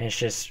 Yeah. And it's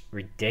just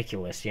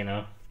ridiculous, you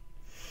know.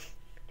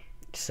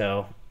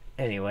 So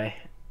anyway,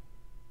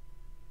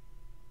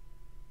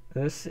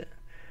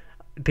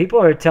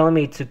 people are telling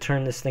me to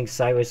turn this thing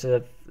sideways.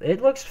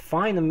 It looks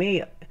fine to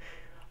me.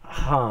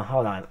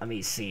 Hold on. Let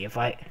me see if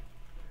I...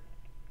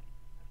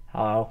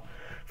 Hello?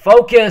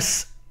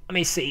 Focus! Let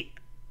me see.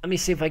 Let me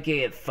see if I can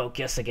get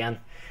focus again.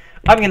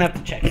 I'm going to have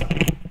to check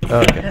something.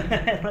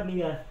 Okay. Let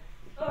me...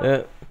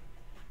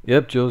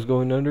 Yep, Joe's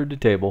going under the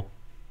table.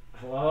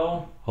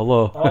 Hello?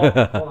 Hello. Hold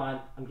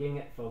on. I'm getting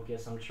it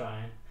focused. I'm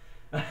trying.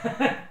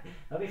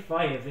 That'd be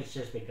funny if it's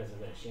just because of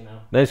this, you know?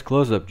 Nice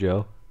close-up,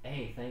 Joe.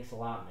 Hey, thanks a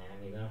lot, man,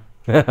 you know?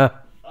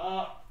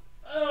 Oh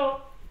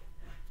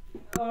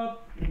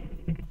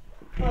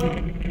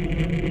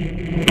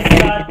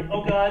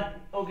god.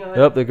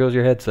 Oh, there goes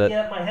your headset.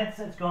 Yeah, my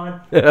headset's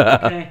gone.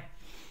 Okay.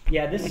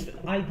 Yeah,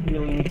 I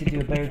really need to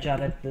do a better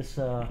job at this,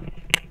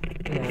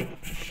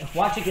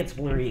 watch it gets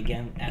blurry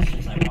again as soon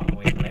as I walk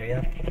away from there,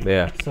 yeah?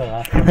 Yeah. So,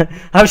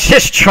 I was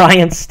just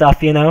trying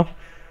stuff, you know?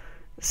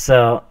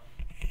 So,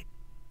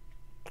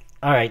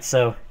 alright,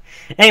 so,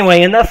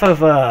 anyway, enough of,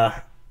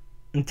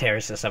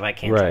 terrorist stuff. I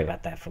can't talk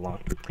about that for long.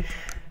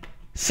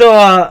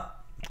 So,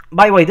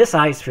 by the way, this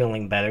eye's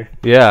feeling better.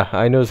 Yeah,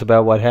 I noticed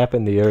about what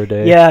happened the other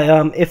day.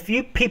 Yeah, if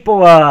you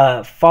people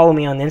follow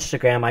me on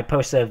Instagram, I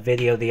posted a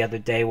video the other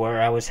day where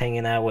I was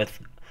hanging out with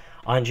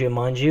Anju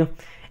Manju.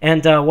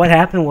 And what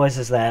happened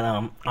was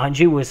that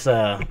Anju was,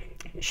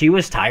 she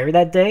was tired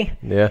that day.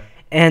 Yeah.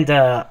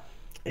 And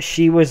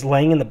she was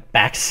laying in the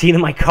back seat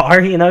of my car,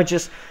 you know,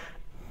 just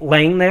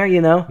laying there,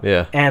 you know.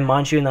 Yeah. And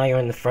Manju and I are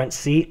in the front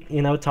seat,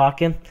 you know,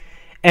 talking.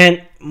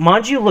 And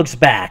Manju looks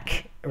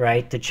back,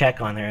 right, to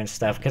check on her and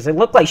stuff, because it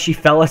looked like she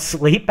fell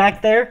asleep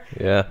back there.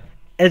 Yeah.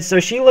 And so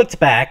she looked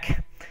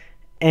back,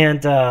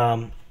 and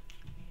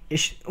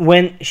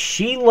when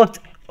she looked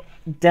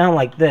down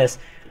like this,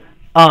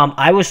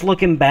 I was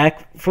looking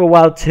back for a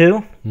while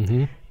too,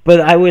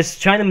 but I was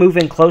trying to move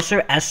in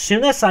closer. As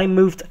soon as I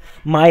moved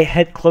my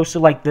head closer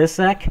like this,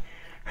 Zach,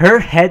 her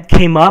head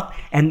came up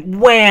and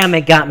wham!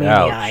 It got me in the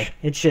eye.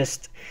 It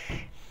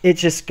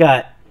just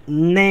got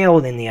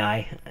nailed in the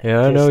eye.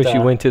 Yeah, I know. She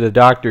went to the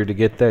doctor to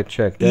get that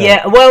checked out.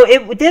 Yeah, well,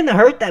 it didn't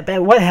hurt that bad.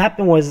 What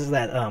happened was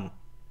that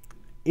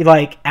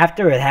like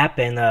after it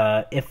happened,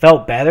 it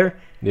felt better.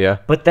 Yeah.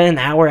 But then an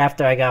hour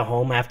after I got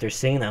home after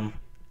seeing them,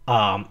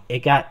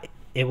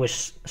 it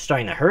was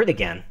starting to hurt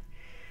again.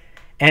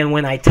 And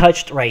when I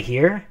touched right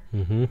here,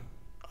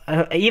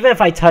 even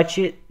if I touch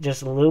it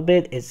just a little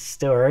bit, it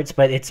still hurts.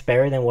 But it's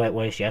better than what it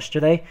was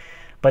yesterday.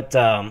 But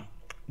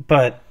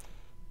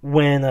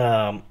when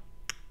I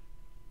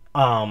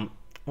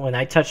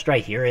touched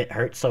right here, it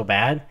hurt so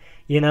bad,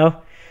 you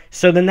know.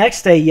 So the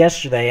next day,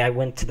 yesterday, I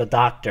went to the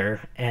doctor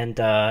and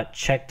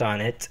checked on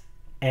it,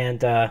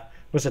 and it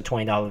was a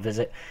 $20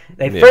 visit.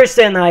 They first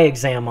did an eye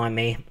exam on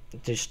me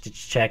just to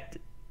check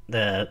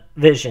the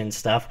vision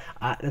stuff.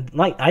 I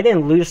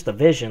didn't lose the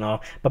vision,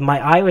 but my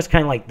eye was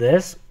kind of like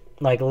this,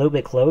 like a little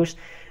bit closed.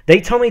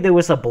 They told me there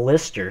was a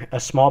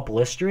small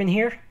blister in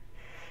here.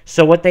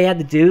 So what they had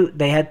to do,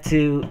 they had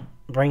to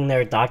bring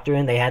their doctor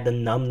in. They had to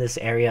numb this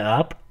area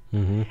up.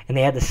 And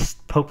they had to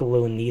poke a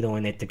little needle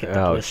in it to get the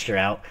blister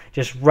out.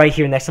 Just right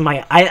here next to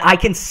my eye. I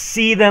can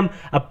see them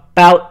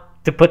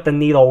about to put the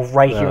needle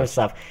right here and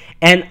stuff.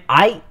 And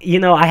I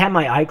had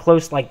my eye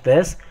closed like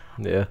this.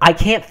 Yeah. I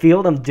can't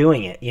feel them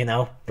doing it, you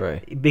know.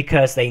 Right.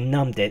 Because they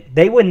numbed it.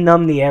 They would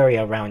numb the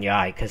area around your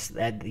eye because,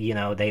 you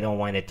know, they don't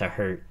want it to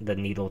hurt, the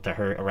needle to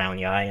hurt around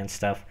your eye and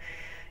stuff.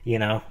 You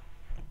know.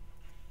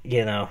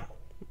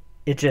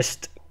 It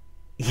just,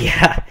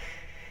 yeah.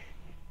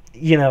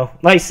 You know,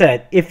 like I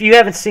said, if you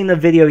haven't seen the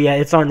video yet,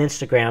 it's on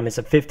Instagram. It's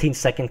a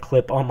 15-second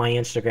clip on my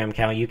Instagram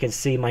account. You can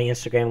see my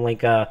Instagram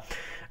link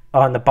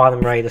on the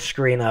bottom right of the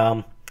screen,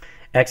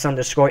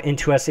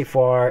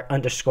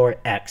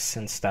 x_into_SA4_X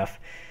and stuff.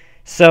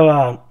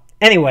 So,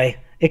 anyway,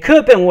 it could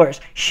have been worse.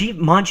 She,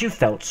 Manju,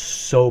 felt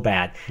so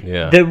bad.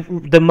 Yeah.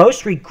 The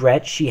most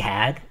regret she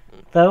had,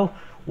 though,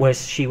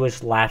 was she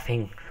was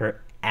laughing her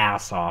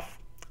ass off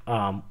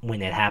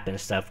when it happened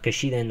and stuff because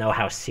she didn't know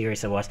how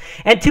serious it was.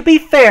 And to be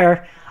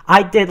fair,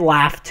 I did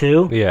laugh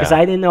too because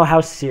I didn't know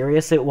how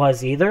serious it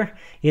was either.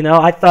 You know,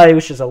 I thought it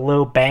was just a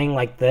little bang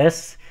like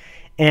this,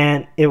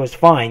 and it was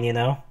fine. You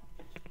know,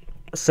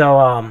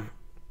 so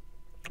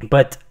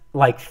but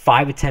like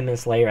 5 to 10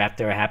 minutes later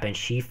after it happened,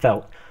 she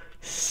felt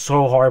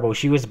so horrible.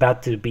 She was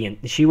about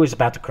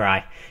to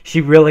cry.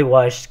 She really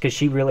was because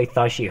she really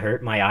thought she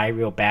hurt my eye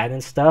real bad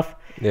and stuff.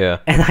 Yeah.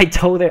 And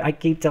I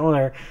keep telling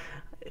her,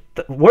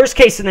 the worst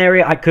case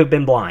scenario, I could have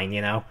been blind.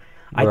 You know,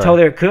 I told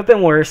her it could have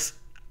been worse.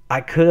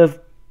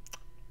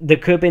 There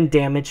could have been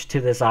damage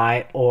to this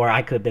eye, or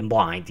I could have been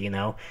blind, you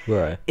know?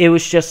 Right. It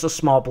was just a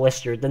small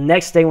blister. The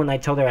next day when I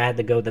told her I had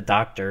to go to the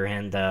doctor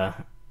and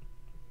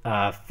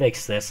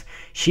fix this,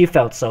 she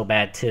felt so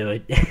bad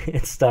too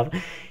and stuff.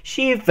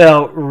 She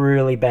felt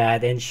really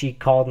bad, and she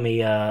called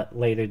me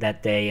later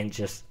that day and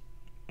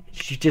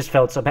she just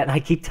felt so bad. And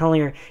I keep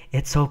telling her,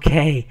 it's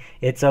okay.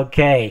 It's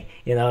okay.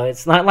 You know,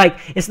 it's not like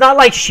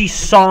she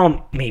saw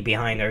me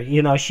behind her.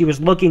 You know, she was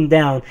looking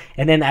down,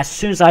 and then as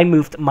soon as I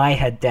moved my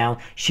head down,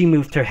 she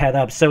moved her head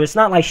up. So it's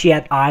not like she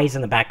had eyes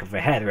in the back of her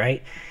head,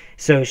 right?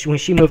 So when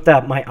she moved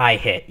up, my eye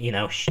hit. You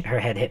know, her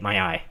head hit my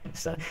eye.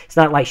 So it's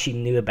not like she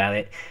knew about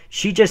it.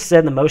 She just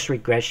said the most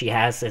regret she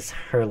has is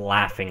her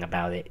laughing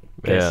about it.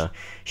 Yeah.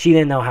 She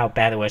didn't know how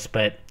bad it was,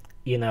 but,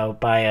 you know,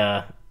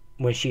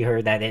 when she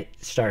heard that it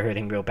started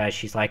hurting real bad,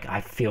 she's like, I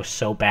feel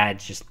so bad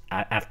just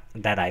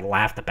that I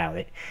laughed about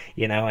it,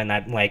 you know? And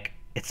I'm like,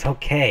 it's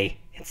okay.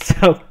 It's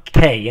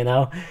okay, you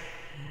know?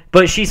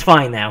 But she's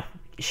fine now.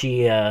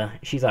 She's all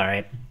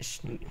right.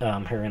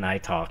 Her and I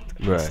talked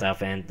and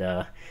stuff,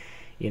 and,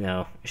 you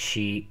know,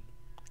 she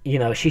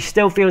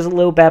still feels a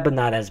little bad, but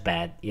not as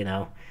bad, you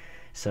know?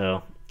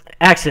 So,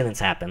 accidents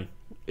happen,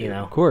 you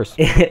know? Of course.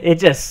 It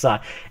just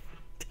sucked.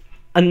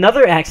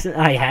 Another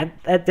accident I had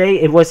that day,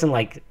 it wasn't,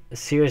 like,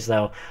 serious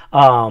though.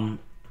 What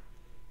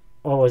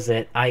was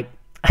it? I've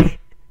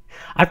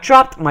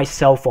dropped my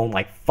cell phone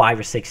like 5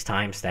 or 6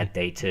 times that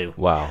day too.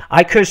 Wow.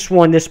 I could have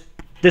sworn this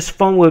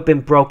phone would have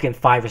been broken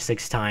 5 or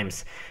 6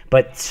 times,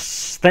 but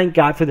thank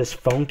God for this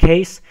phone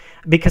case,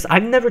 because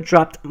I've never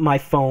dropped my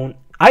phone.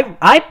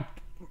 I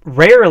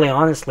rarely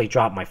honestly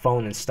drop my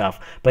phone and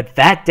stuff, but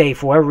that day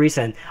for whatever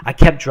reason I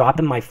kept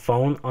dropping my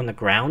phone on the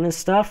ground and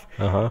stuff.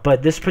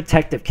 But this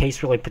protective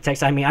case really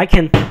protects. I mean, I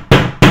can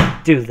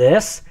do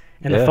this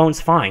and the phone's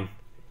fine,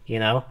 you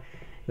know?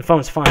 The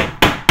phone's fine.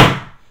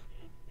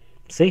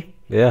 See?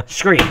 Yeah.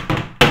 Screen.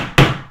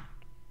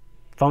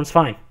 Phone's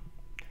fine.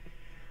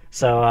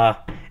 So,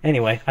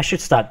 anyway, I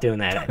should stop doing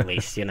that at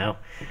least, you know?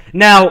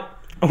 Now,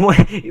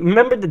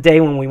 remember the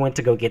day when we went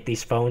to go get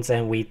these phones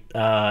and we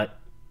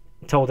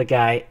told the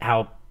guy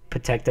how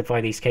protective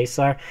these cases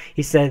are?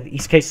 He said,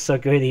 these cases are so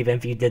good even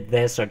if you did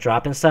this or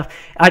dropping stuff.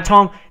 I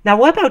told him, now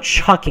what about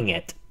chucking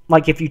it?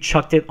 Like if you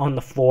chucked it on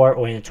the floor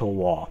or into a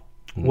wall?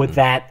 Would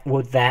that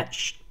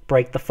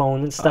break the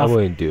phone and I stuff.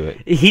 wouldn't do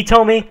it. He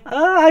told me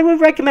I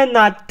would recommend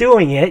not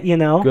doing it,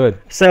 Good.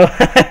 So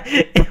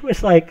it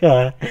was like,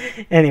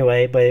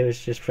 anyway, but it was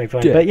just pretty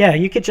funny. Yeah. But yeah,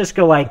 you could just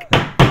go like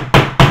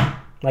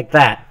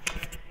that,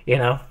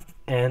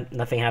 and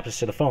nothing happens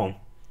to the phone.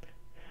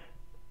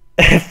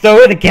 Throw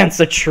it against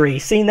a tree.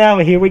 See, now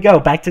here we go,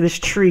 back to this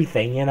tree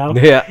thing,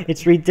 Yeah.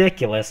 It's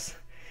ridiculous.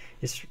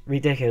 It's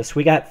ridiculous.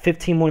 We got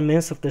 15 more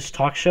minutes of this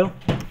talk show.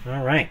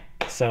 All right.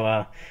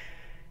 So,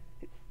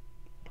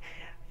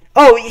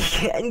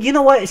 you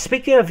know what?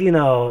 Speaking of,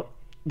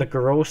 the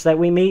girls that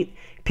we meet,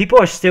 people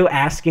are still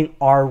asking,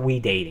 are we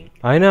dating?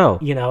 I know.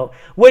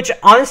 Which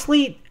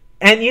honestly,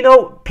 and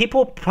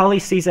people probably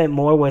sees it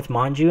more with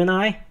Manju and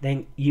I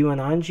than you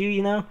and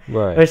Anju,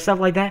 Right. or stuff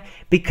like that,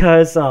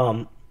 because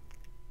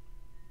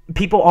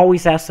people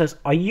always ask us,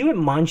 are you and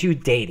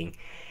Manju dating?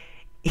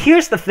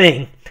 Here's the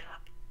thing.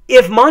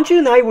 If Manju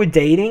and I were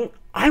dating,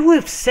 I would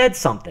have said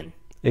something.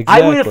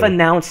 Exactly. I would have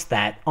announced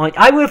that.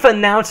 I would have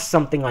announced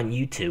something on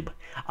YouTube.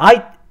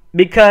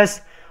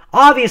 Because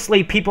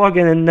obviously people are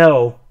going to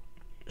know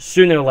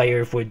sooner or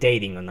later if we're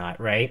dating or not,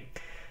 right?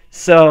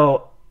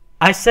 So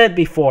I said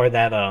before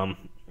that,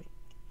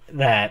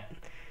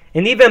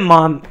 and even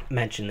Mom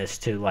mentioned this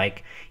too,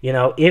 like,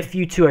 if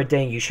you two are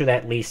dating, you should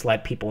at least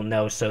let people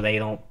know so they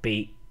don't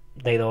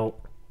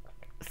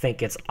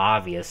think it's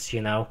obvious,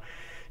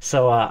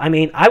 So, I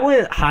mean, I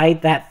wouldn't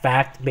hide that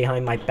fact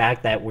behind my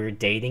back that we're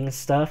dating and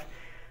stuff,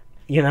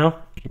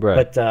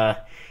 Right. But,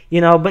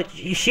 but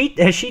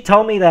she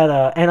told me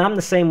that, and I'm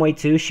the same way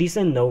too. She's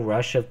in no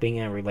rush of being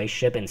in a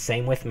relationship, and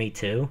same with me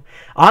too.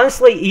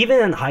 Honestly,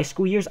 even in high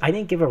school years, I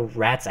didn't give a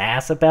rat's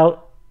ass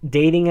about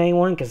dating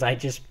anyone because I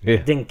just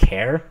didn't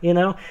care,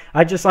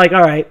 I just like,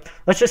 all right,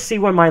 let's just see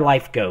where my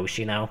life goes,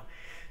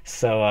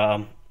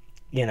 So,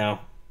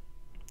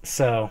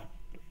 so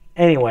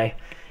anyway.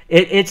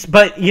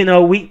 But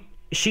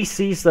she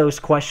sees those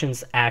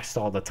questions asked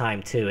all the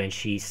time too, and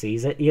she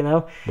sees it,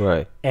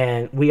 Right.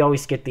 And we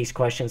always get these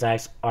questions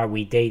asked, are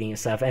we dating and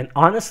stuff? And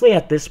honestly,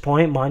 at this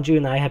point, Manju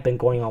and I have been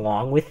going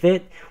along with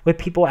it, with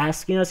people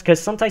asking us,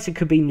 because sometimes it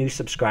could be new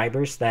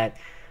subscribers that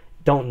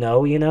don't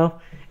know,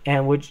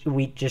 and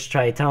we just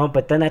try to tell them.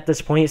 But then at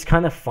this point, it's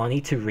kind of funny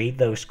to read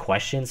those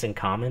questions and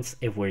comments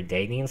if we're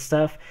dating and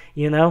stuff,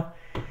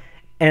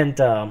 and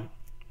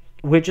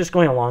we're just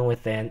going along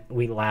with it.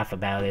 We laugh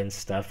about it and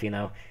stuff,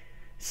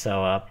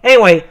 So,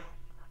 anyway,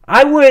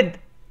 I would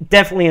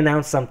definitely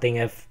announce something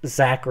if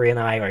Zachary and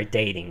I are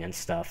dating and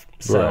stuff.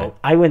 So, Right.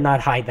 I would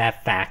not hide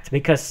that fact,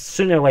 because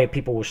sooner or later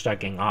people will start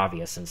getting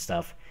obvious and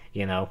stuff,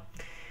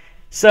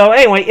 So,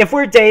 anyway, if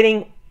we're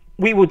dating,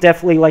 we will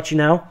definitely let you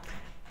know.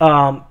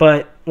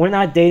 But we're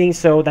not dating,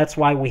 so that's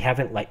why we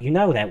haven't let you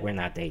know that we're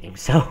not dating.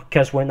 So,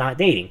 because we're not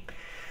dating.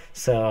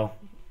 So,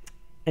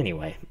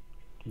 anyway,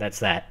 that's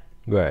that.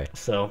 Right.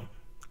 So,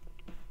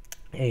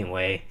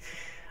 anyway,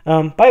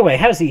 by the way,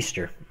 how's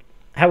Easter?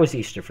 How was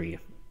Easter for you?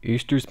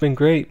 Easter's been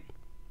great.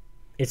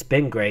 It's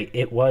been great.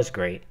 It was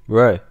great.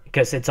 Right.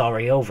 Because it's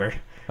already over.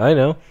 I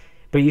know.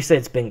 But you said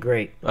it's been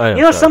great. I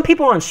know. Some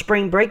people are on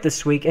spring break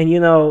this week, and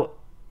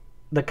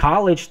the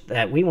college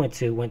that we went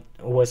to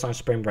was on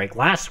spring break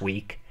last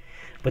week,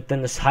 but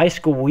then this high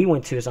school we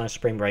went to is on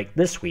spring break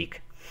this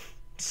week.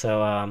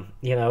 So,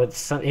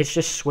 it's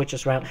just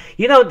switches around.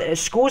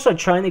 Schools are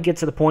trying to get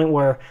to the point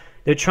where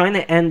they're trying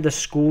to end the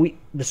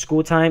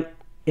school time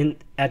in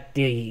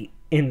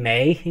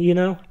May,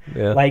 Yeah.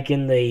 like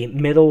in the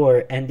middle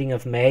or ending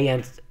of May.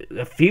 And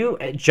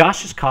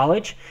Josh's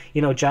college,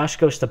 Josh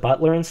goes to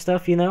Butler and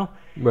stuff,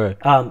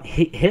 Right.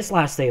 His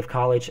last day of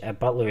college at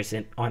Butler is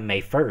on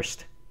May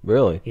 1st,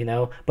 Really?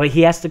 but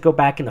he has to go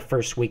back in the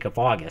first week of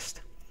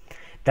August.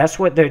 That's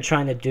what they're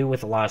trying to do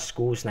with a lot of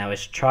schools now,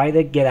 is try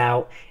to get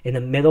out in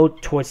the middle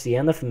towards the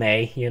end of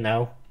May,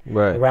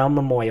 Right. around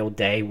Memorial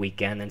Day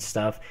weekend and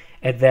stuff,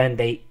 and then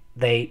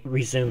they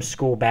resume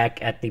school back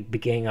at the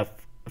beginning of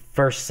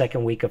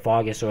second week of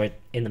August, or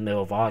in the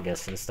middle of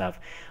August and stuff.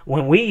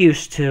 When we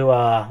used to,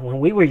 when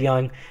we were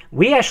young,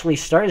 we actually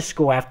started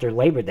school after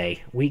Labor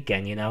Day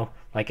weekend,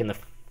 like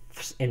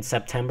in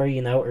September,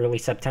 early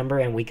September,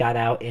 and we got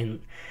out in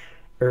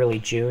early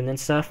June and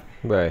stuff.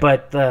 Right.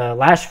 But the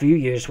last few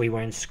years we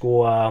were in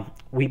school,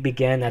 we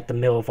began at the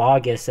middle of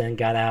August and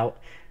got out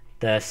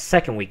the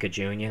second week of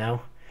June,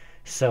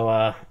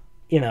 So,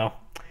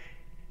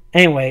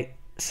 anyway,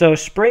 so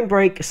spring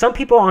break, some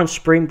people are on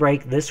spring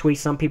break this week,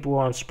 some people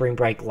were on spring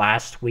break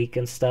last week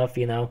and stuff,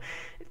 Like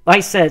I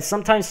said,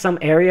 sometimes some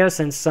areas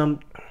and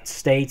some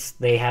states,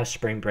 they have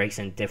spring breaks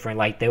in different,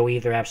 like they'll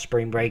either have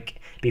spring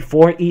break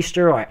before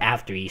Easter or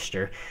after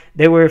Easter.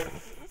 There were a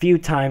few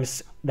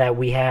times that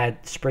we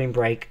had spring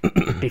break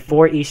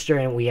before Easter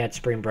and we had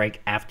spring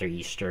break after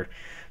Easter.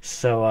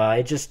 So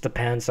it just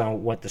depends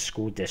on what the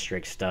school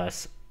districts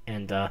does.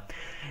 And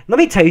let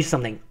me tell you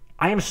something.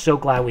 I am so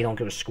glad we don't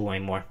go to school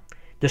anymore.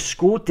 The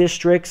school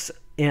districts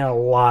in a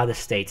lot of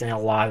states and a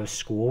lot of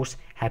schools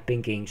have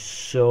been getting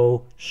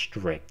so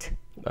strict.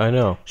 I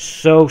know.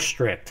 So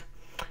strict.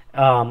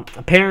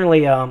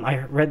 Apparently,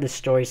 I read this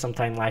story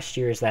sometime last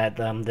year, is that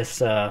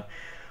this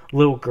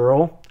little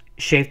girl,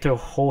 shaved her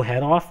whole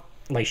head off.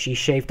 Like, she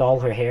shaved all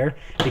her hair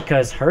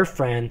because her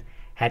friend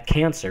had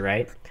cancer,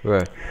 right?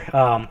 Right.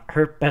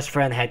 Her best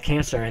friend had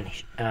cancer, and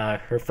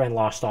her friend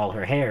lost all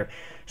her hair.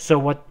 So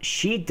what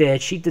she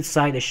did, she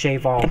decided to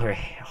shave all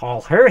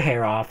her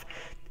hair off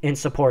in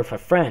support of her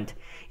friend.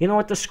 You know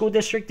what the school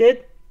district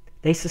did?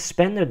 They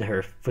suspended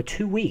her for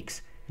 2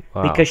 weeks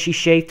because she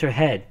shaved her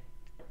head.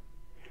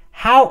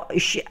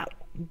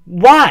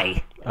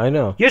 Why? I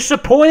know. You're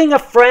supporting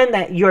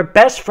your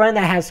best friend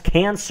that has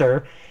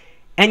cancer,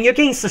 and you're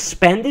getting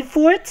suspended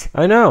for it?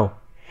 I know.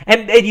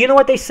 And you know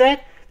what they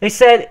said? They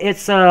said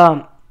it's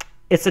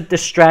a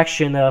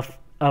distraction of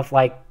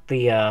like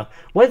the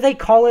what do they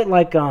call it,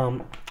 like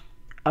a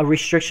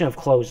restriction of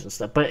clothes and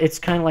stuff. But it's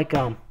kind of like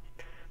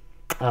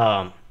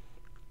I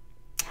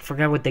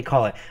forgot what they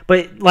call it.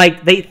 But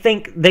like they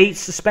think they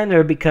suspended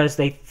her because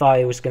they thought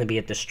it was going to be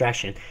a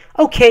distraction.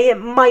 Okay, it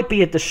might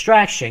be a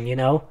distraction, you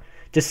know,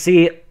 to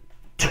see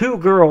 2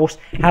 girls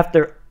have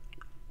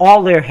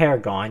all their hair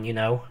gone, you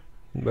know.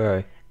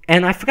 Right.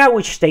 And I forgot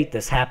which state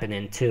this happened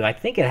in, too. I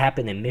think it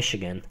happened in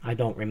Michigan. I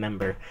don't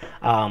remember.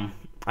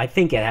 I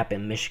think it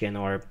happened in Michigan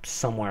or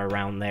somewhere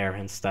around there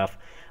and stuff.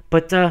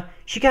 But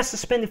she got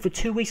suspended for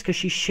 2 weeks because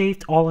she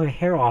shaved all her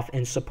hair off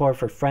in support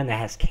of her friend that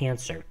has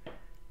cancer.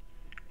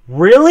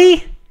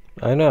 Really?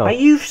 I know. Are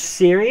you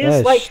serious?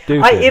 That's like,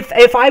 stupid.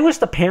 If I was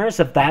the parents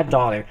of that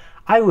daughter,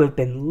 I would have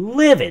been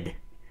livid. Yeah.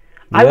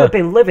 I would have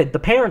been livid. The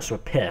parents were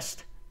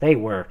pissed. They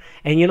were.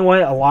 And you know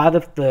what? A lot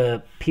of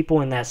the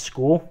people in that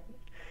school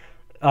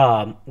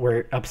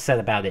were upset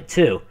about it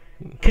too,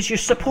 because you're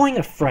supporting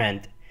a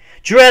friend.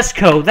 Dress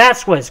code,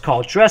 that's what it's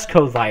called, dress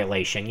code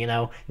violation, you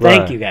know.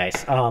 Thank you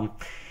guys.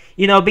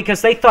 You know,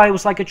 because they thought it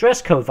was like a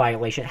dress code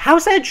violation.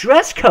 How's that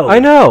dress code? I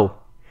know.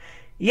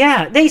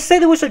 Yeah, they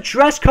said it was a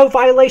dress code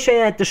violation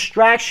and a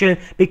distraction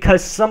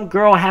because some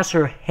girl has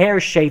her hair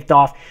shaved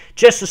off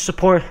just to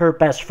support her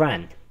best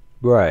friend.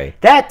 Right.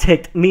 That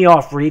ticked me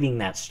off reading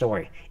that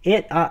story.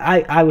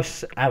 I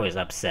was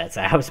upset.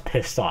 I was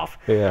pissed off.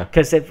 Yeah.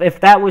 Because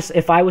if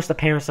I was the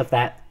parents of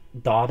that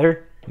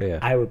daughter, yeah,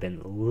 I would have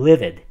been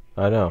livid.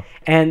 I know.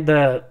 And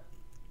the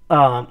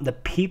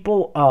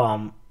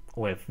people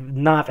with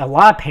not a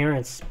lot of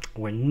parents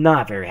were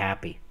not very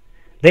happy.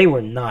 They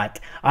were not.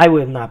 I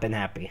would have not been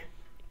happy.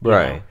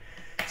 Right. Know?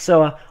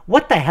 So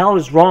what the hell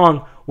is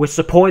wrong with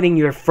supporting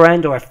your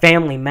friend or a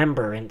family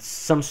member in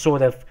some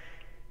sort of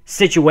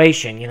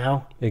situation? You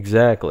know.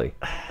 Exactly.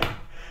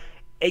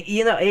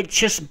 You know, it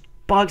just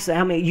bugs.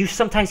 I mean, you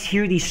sometimes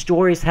hear these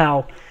stories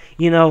how,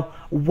 you know,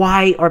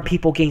 why are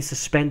people getting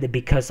suspended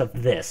because of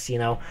this? You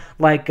know,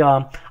 like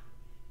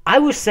I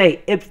would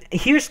say,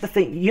 here's the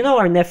thing. You know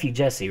our nephew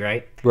Jesse,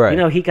 right? Right. You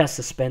know, he got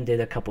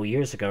suspended a couple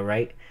years ago,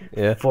 right?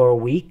 Yeah. For a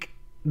week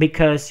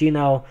because, you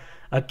know,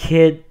 a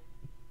kid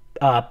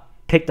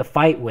picked a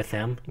fight with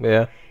him.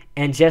 Yeah.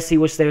 And Jesse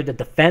was there to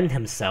defend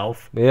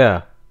himself.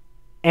 Yeah.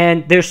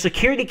 And there's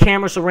security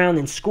cameras around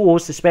in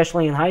schools,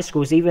 especially in high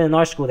schools. Even in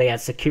our school, they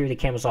had security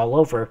cameras all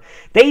over.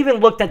 They even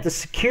looked at the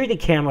security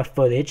camera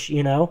footage,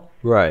 you know.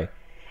 Right.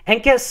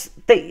 And guess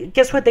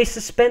what? They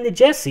suspended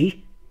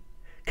Jesse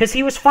because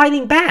he was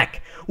fighting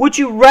back. Would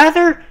you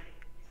rather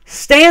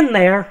stand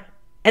there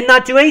and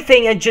not do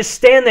anything and just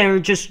stand there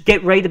and just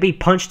get ready to be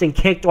punched and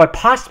kicked or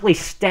possibly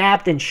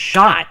stabbed and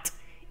shot,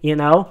 you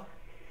know,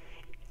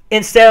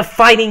 instead of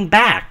fighting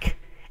back?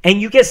 And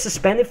you get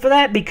suspended for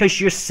that because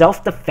you're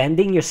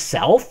self-defending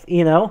yourself,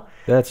 you know?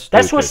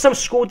 That's what some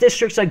school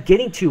districts are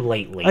getting to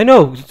lately. I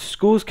know.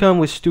 Schools come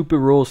with stupid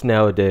rules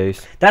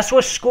nowadays. That's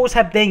what schools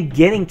have been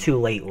getting to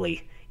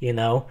lately, you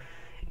know?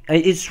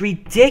 It's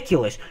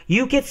ridiculous.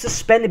 You get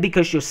suspended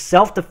because you're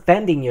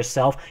self-defending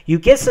yourself. You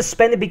get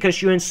suspended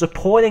because you're in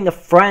supporting a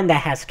friend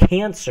that has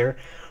cancer.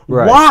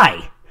 Right.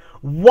 Why?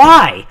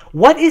 Why?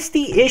 What is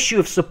the issue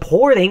of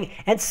supporting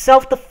and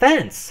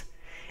self-defense?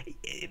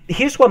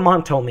 Here's what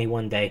Mom told me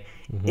one day.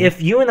 Mm-hmm.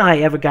 If you and I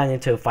ever got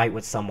into a fight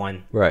with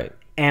someone, right,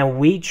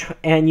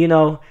 and you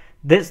know,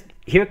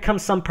 here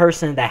comes some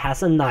person that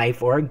has a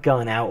knife or a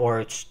gun out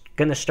or it's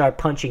gonna start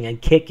punching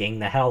and kicking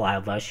the hell out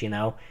of us, you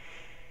know,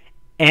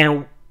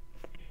 and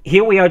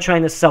here we are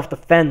trying to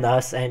self-defend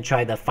us and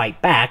try to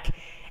fight back,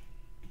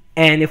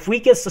 and if we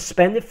get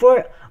suspended for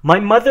it, my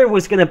mother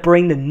was gonna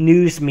bring the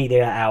news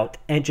media out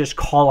and just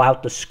call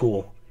out the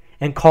school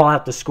and call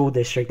out the school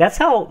district. That's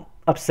how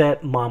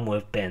upset Mom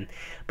would have been.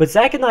 But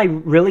Zach and I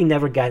really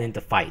never got into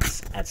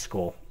fights at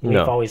school. We've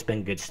always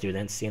been good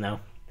students, you know.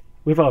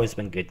 We've always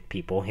been good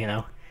people, you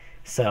know.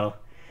 So,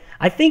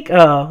 I think,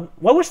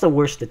 what was the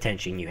worst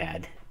detention you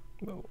had?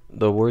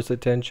 The worst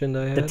detention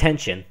I had?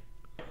 Detention.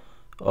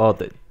 Oh,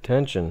 the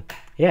detention.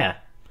 Yeah.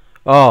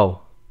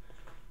 Oh,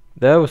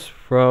 that was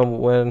from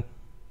when...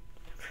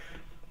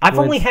 I've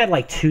only had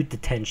like 2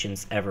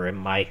 detentions ever in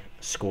my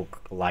school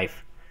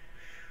life.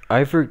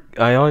 I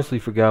honestly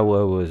forgot what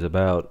it was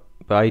about,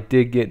 but I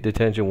did get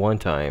detention one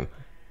time.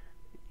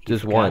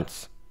 Just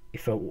once.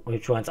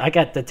 Which ones? I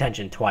got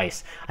detention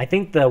twice. I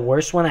think the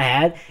worst one I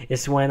had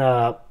is when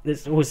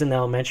this was in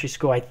elementary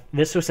school.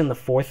 This was in the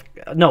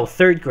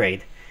third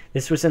grade.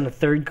 This was in the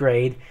 3rd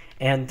grade,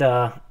 and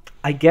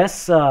I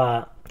guess,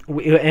 and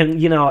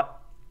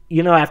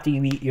after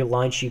you eat your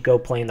lunch, you go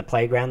play in the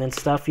playground and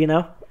stuff,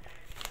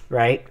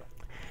 right?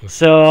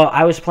 So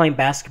I was playing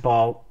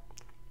basketball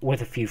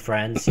with a few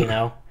friends,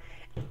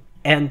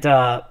 and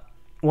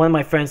one of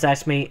my friends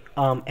asked me,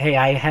 "Hey,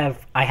 I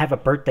have a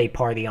birthday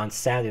party on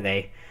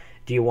Saturday.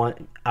 Do you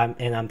want?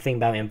 And I'm thinking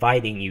about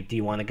inviting you. Do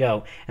you want to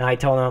go?" And I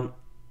told him,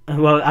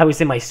 well, I was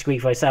in my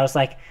squeak voice. I was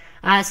like,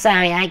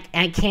 "Sorry,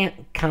 I can't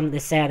come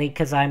this Saturday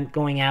because I'm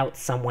going out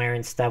somewhere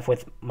and stuff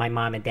with my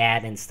mom and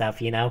dad and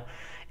stuff,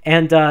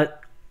 And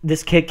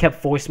this kid kept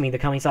forcing me to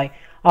come. He's like,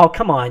 "Oh,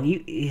 come on,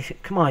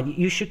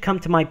 you should come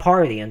to my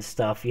party and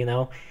stuff,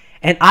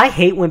 And I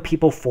hate when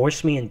people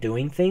force me in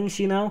doing things,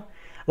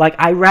 Like,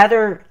 I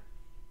rather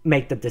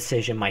make the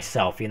decision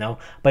myself,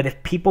 But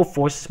if people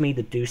force me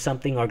to do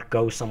something or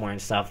go somewhere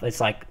and stuff,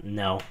 it's like,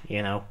 no,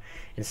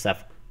 and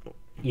stuff,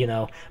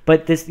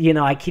 But this,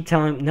 I keep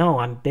telling him, no,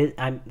 I'm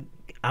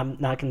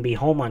not going to be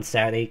home on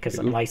Saturday because,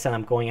 like I said,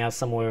 I'm going out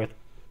somewhere with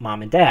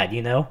mom and dad,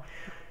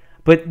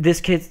 But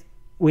this kid,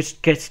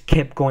 which just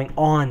kept going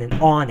on and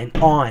on and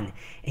on.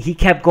 He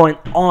kept going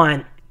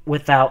on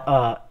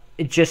without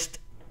just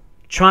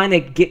trying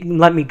to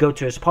let me go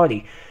to his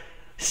party.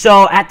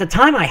 So at the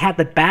time, I had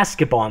the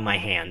basketball in my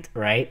hand,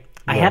 right?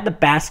 Yeah. I had the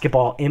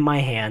basketball in my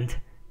hand,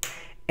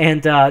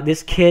 and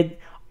this kid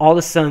all of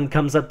a sudden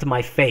comes up to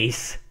my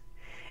face,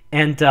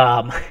 and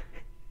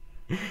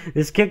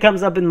this kid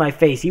comes up in my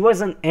face. He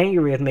wasn't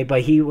angry with me, but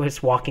he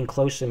was walking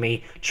close to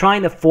me,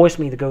 trying to force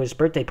me to go to his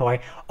birthday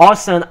party. All of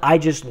a sudden, I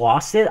just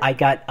lost it. I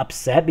got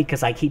upset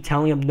because I keep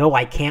telling him, no,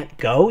 I can't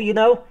go,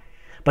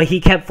 But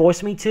he kept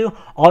forcing me to.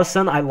 All of a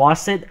sudden, I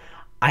lost it.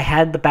 I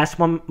had the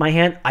basketball in my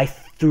hand. I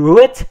threw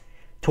it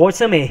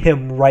towards him and hit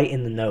him right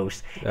in the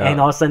nose. Yeah.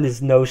 And all of a sudden,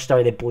 his nose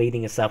started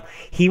bleeding and stuff.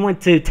 He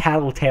went to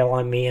tattletale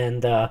on me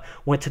and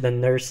went to the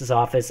nurse's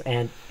office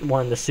and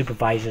one of the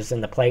supervisors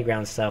in the playground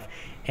and stuff.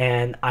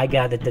 And I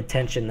got a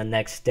detention the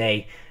next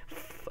day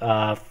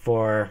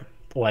for,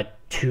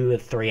 2 or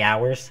 3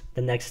 hours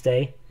the next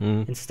day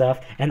and stuff.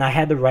 And I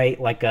had to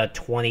write like a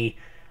 20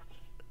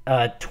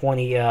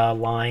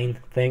 line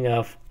thing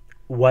of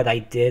what I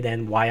did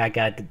and why I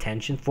got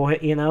detention for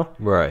it,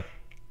 Right.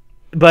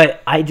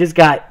 But I just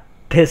got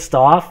pissed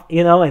off,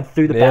 and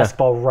threw the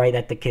basketball right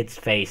at the kid's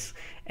face.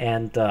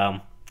 And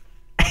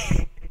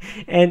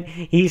and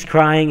he's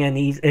crying and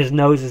his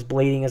nose is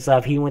bleeding and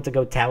stuff. He went to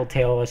go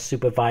tattletale a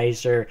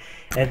supervisor,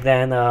 and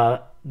then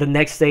the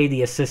next day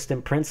the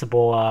assistant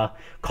principal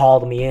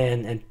called me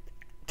in and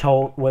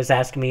was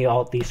asking me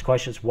all these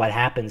questions, what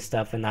happened and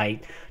stuff, and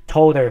I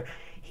told her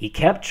he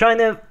kept trying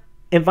to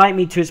invite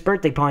me to his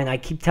birthday party, and I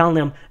keep telling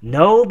him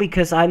no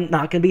because I'm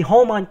not going to be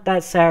home on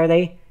that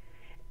Saturday.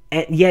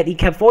 And yet he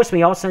kept forcing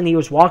me. All of a sudden he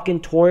was walking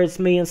towards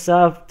me and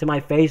stuff to my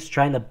face,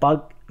 trying to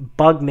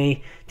bug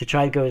me to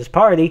try to go to his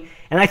party,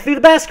 and I threw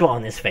the basketball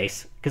in his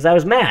face because I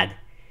was mad.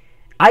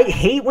 I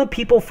hate when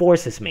people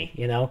forces me,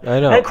 I know.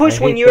 And of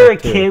course, when you're a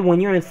kid, when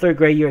you're in 3rd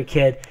grade, you're a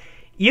kid,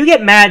 you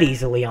get mad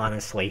easily,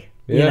 honestly,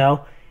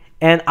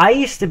 And I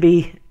used to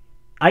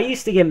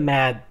get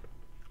mad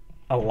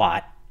a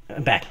lot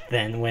back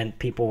then when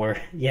people were,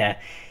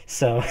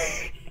 so...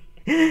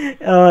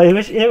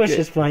 it was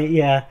just funny,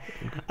 yeah.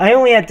 I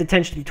only had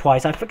detention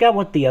twice. I forgot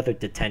what the other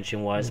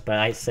detention was, but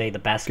I say the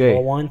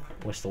basketball one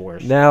was the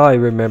worst. Now I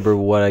remember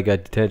what I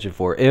got detention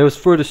for. It was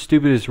for the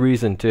stupidest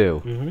reason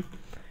too.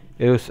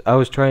 I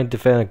was trying to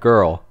defend a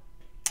girl.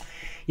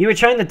 You were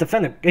trying to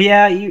defend her?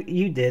 Yeah,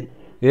 you did.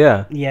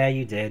 Yeah. Yeah,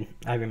 you did.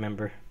 I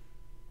remember.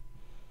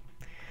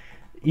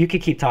 You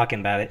could keep talking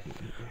about it.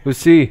 Well,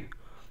 see,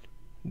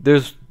 there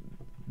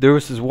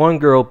was this one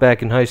girl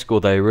back in high school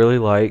that I really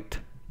liked.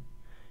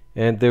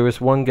 And there was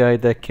one guy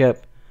that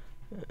kept,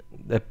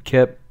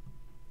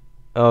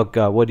 oh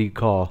God, what do you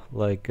call,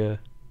 like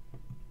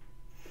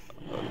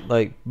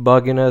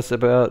bugging us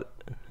about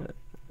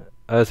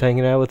us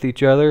hanging out with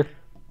each other.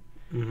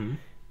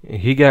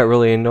 He got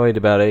really annoyed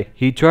about it.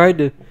 He tried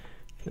to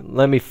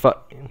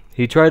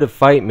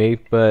fight me,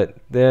 but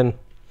then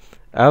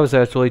I was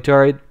actually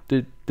trying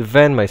to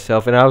defend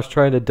myself, and I was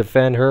trying to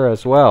defend her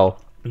as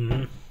well.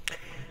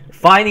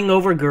 Fighting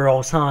over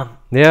girls, huh?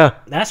 Yeah.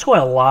 That's what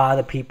a lot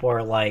of people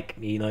are like.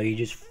 You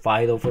just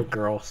fight over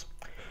girls.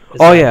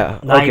 It's okay,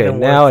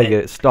 now I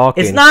get it.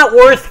 Stalking. It's not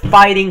worth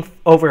fighting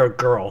over a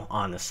girl,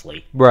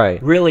 honestly. Right.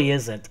 It really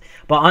isn't.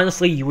 But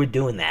honestly, you were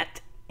doing that,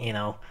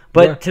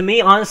 But to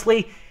me,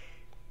 honestly,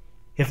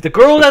 if the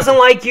girl doesn't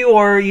like you,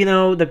 or,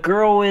 the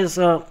girl is,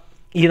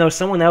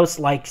 someone else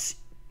likes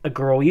a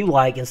girl you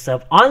like and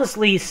stuff,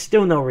 honestly,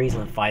 still no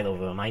reason to fight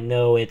over them. I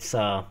know it's,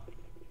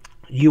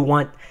 you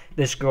want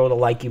this girl to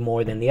like you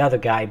more than the other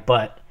guy,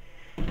 but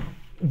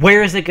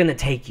where is it going to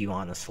take you,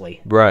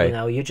 honestly? Right.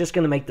 You're just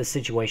going to make the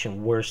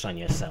situation worse on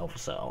yourself.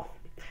 So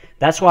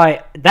that's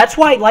why,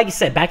 like you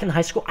said, back in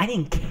high school, I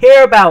didn't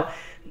care about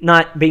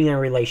not being in a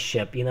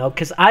relationship,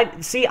 because I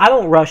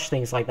don't rush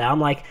things like that. I'm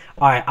like,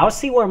 all right, I'll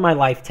see where my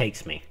life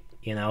takes me,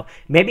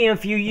 maybe in a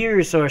few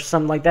years or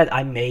something like that,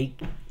 I may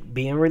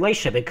be in a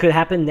relationship. It could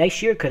happen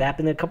next year, could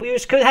happen in a couple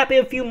years, could happen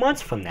a few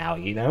months from now,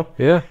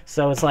 Yeah.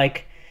 So it's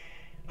like,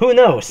 Who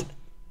knows?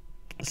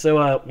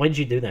 So, what did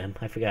you do then?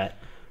 I forgot.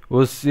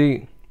 Well,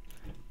 see,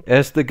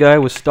 as the guy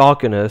was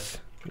stalking us,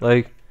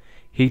 like,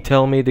 he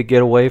told me to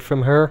get away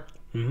from her,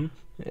 Mm-hmm.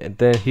 and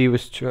then he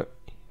was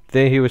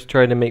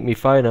trying to make me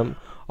fight him.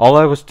 All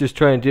I was just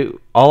trying to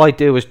do, all I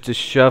did was just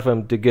shove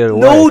him to get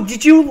away. No,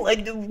 did you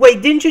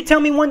wait? Didn't you tell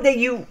me one day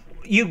you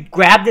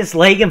grabbed his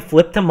leg and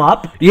flipped him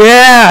up?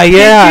 Yeah,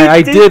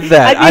 I did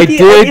that. I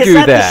did do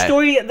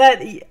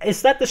that.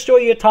 Is that the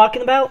story you're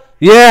talking about?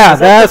 Yeah,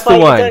 that's the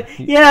one.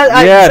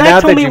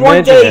 Zach told me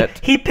one day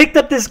he picked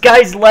up this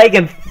guy's leg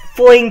and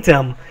flinged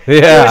him.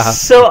 Yeah.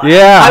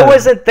 I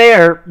wasn't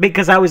there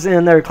because I was in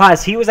another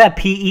class. He was at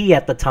PE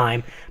at the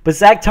time. But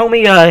Zach told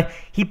me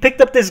he picked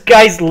up this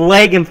guy's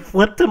leg and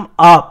flipped him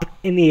up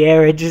in the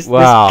air. It just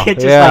this kid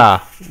just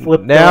like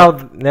flipped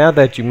up. Now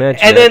that you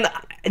mention it. And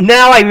then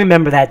now I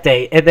remember that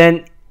day. And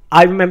then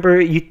I remember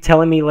you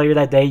telling me later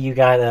that day you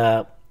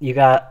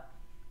got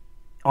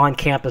on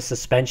campus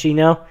suspension,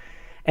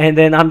 And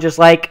then I'm just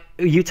like,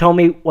 you told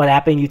me what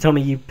happened. You told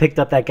me you picked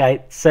up that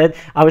guy. Said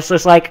I was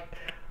just like,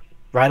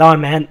 right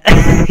on, man.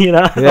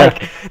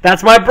 Like,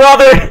 that's my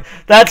brother.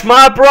 That's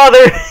my brother.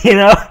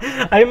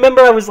 I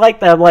remember I was like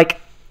that. I'm like,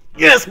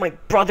 yes, my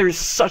brother is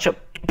such a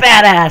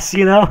badass.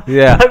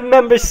 Yeah. I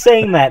remember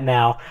saying that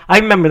now. I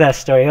remember that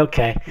story.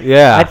 Okay.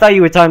 Yeah. I thought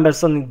you were talking about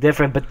something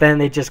different, but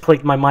then it just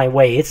clicked in my mind.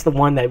 Wait, it's the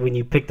one that when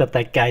you picked up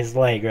that guy's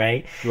leg,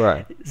 right?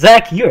 Right.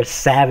 Zach, you're a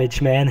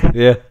savage, man.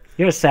 Yeah.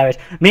 You're a savage.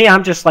 Me,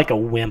 I'm just like a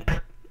wimp.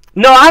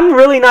 No, I'm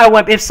really not a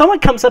wimp. If someone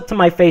comes up to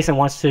my face and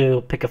wants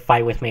to pick a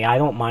fight with me, I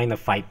don't mind the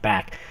fight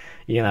back,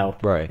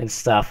 right, and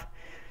stuff.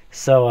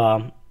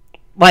 So,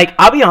 like,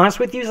 I'll be honest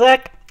with you,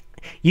 Zach.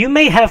 You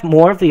may have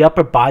more of the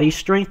upper body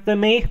strength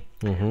than me,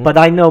 but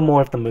I know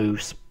more of the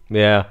moves.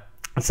 Yeah.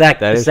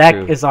 Zach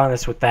is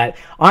honest with that.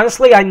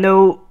 Honestly, I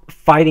know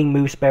fighting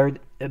moves better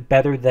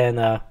than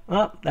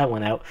that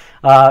went out.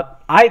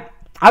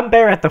 I'm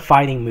better at the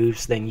fighting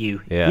moves than you.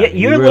 Yeah, you're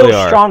you a really little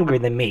are. stronger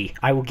than me.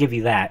 I will give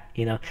you that,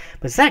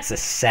 But Zach's a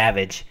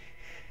savage,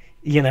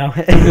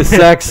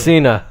 Zach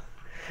Cena.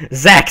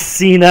 Zach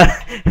Cena.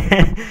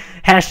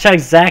 Hashtag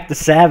Zach the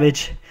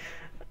Savage.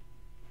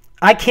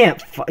 I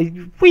can't fight.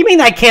 What do you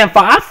mean I can't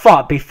fight? I've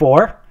fought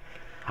before.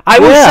 I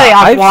would say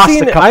I've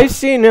lost a couple. I've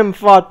seen him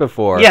fought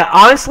before. Yeah,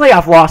 honestly,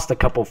 I've lost a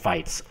couple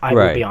fights. I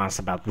will be honest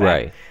about that.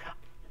 Right.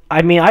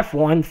 I mean, I've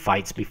won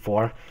fights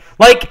before.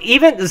 Like,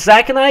 even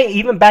Zach and I,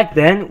 even back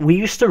then, we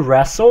used to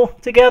wrestle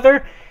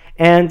together.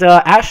 And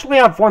actually,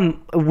 I've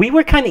won. We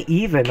were kind of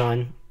even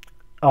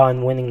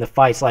on winning the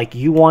fights. Like,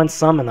 you won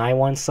some and I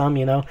won some,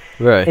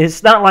 Right.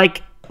 It's not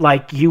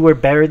like you were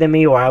better than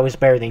me or I was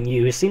better than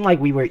you. It seemed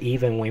like we were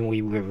even when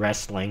we were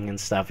wrestling and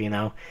stuff,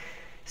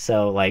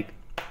 So, like,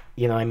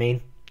 you know what I mean?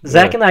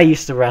 Zach and I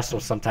used to wrestle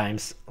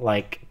sometimes,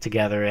 like,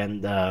 together.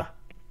 And,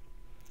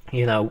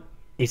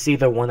 it's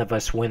either one of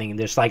us winning.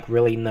 There's, like,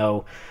 really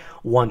no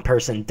one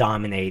person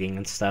dominating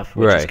and stuff,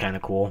 which is kind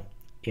of cool,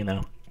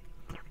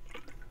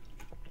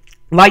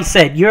 Like I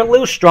said, you're a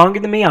little stronger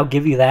than me, I'll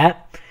give you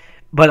that,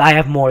 but I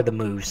have more of the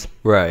moves.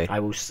 Right. I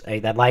will say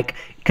that, like,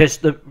 because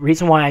the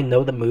reason why I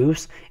know the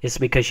moves is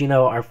because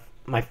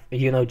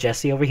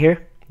Jesse over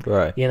here.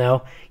 Right.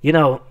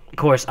 Of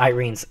course,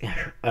 Irene's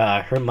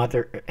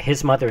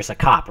his mother is a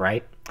cop,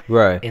 right?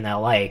 Right. In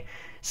L.A.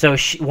 So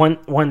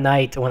one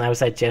night when I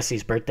was at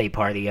Jesse's birthday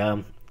party,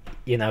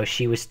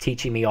 she was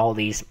teaching me all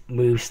these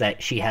moves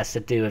that she has to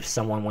do if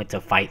someone went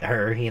to fight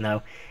her,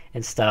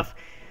 and stuff.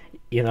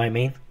 You know what I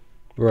mean?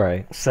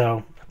 Right.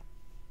 So,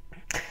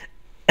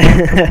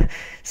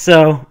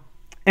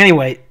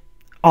 anyway,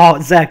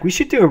 Zach, we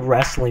should do a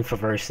wrestling for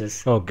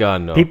versus. Oh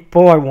God, no.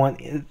 People are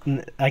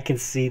I can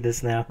see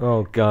this now.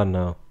 Oh God,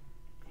 no.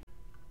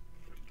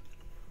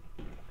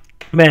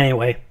 But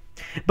anyway,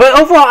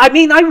 overall, I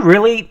mean, I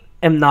really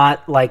am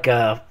not like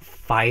a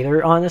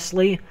fighter,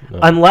 honestly. No.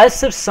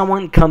 Unless if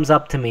someone comes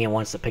up to me and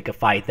wants to pick a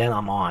fight, then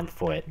I'm on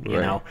for it,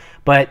 you know.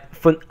 But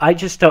I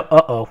just don't.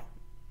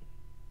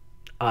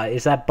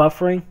 Is that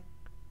buffering?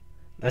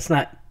 That's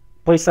not.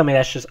 Please tell me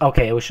that's just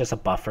okay. It was just a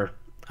buffer.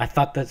 I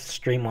thought the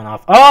stream went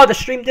off. Oh, the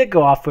stream did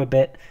go off for a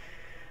bit.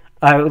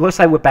 It looks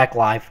like we're back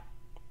live.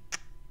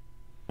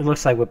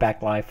 Sorry about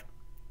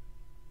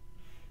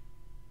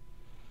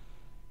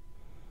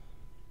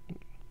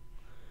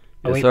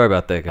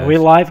that, guys. Are we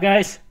live,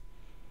 guys?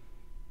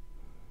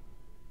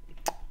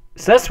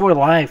 It says we're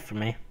live for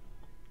me.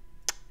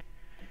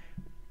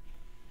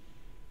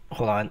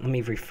 Hold on, let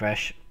me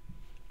refresh.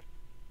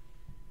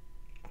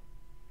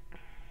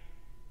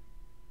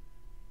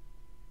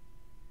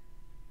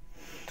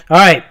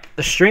 Alright,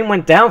 the stream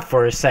went down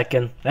for a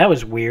second. That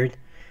was weird.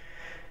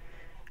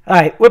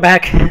 Alright, we're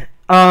back.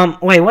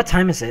 Wait, what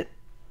time is it?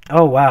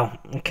 Oh, wow.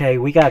 Okay,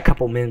 we got a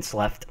couple minutes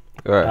left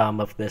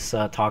of this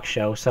talk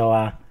show.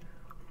 So,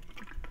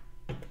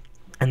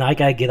 and I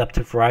gotta get up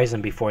to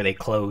Verizon before they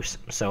close.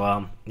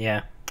 So,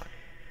 yeah.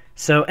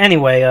 So,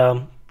 anyway,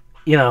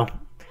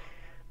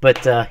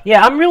 but,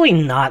 yeah, I'm really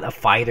not a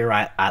fighter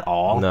at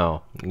all.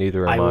 No,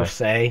 neither am I. I will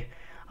say.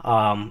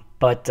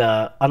 But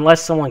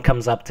unless someone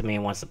comes up to me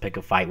and wants to pick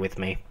a fight with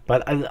me.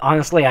 But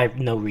honestly, I have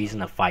no reason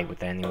to fight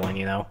with anyone,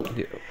 you know?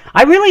 Yeah.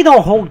 I really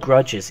don't hold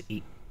grudges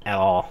at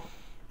all.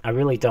 I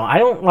really don't. I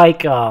don't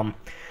like,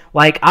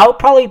 I'll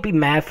probably be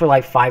mad for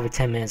like 5 or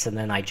 10 minutes and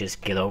then I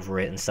just get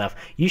over it and stuff.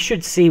 You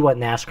should see what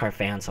NASCAR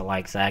fans are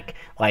like, Zach.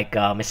 Like,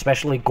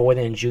 especially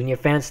Gordon and Junior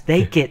fans.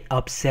 They get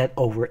upset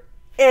over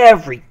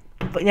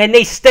and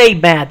they stay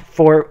mad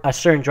for a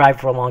certain driver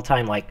for a long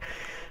time. Like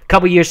a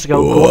couple years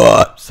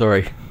ago.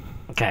 Sorry.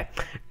 Okay,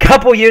 a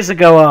couple years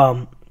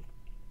ago,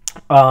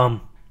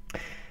 Gordon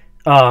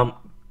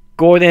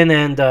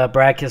and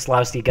Brad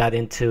Keselowski got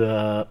into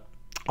a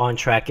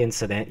on-track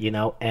incident, you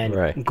know, and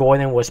Right.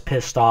 Gordon was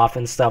pissed off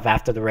and stuff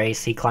after the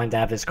race. He climbed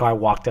out of his car,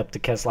 walked up to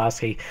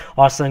Keselowski.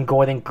 All of a sudden,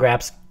 Gordon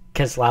grabs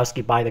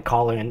Keselowski by the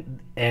collar,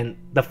 and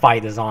the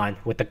fight is on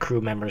with the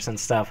crew members and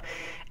stuff.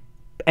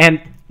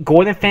 And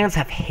Gordon fans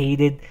have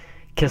hated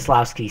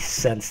Keselowski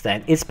since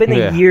then. It's been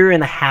a year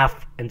and a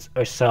half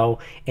or so,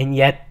 and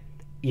yet,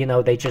 you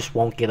know, they just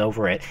won't get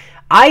over it.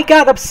 I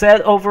got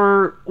upset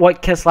over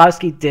what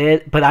Keselowski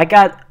did, but I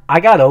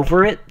got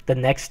over it the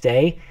next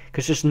day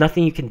because there's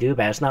nothing you can do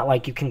about it. It's not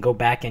like you can go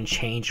back and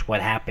change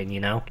what happened, you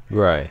know?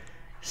 Right.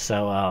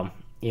 So,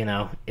 you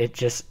know, it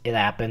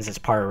happens. It's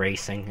part of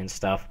racing and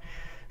stuff.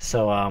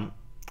 So,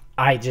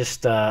 I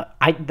just,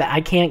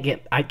 I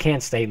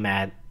can't stay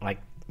mad, like,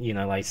 you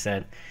know, like I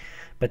said.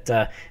 But,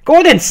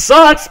 Gordon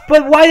sucks,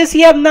 but why does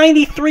he have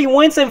 93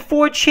 wins and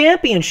 4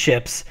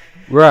 championships?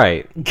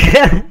 Right.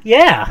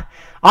 Yeah.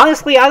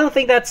 Honestly, I don't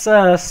think that's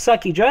a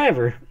sucky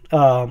driver,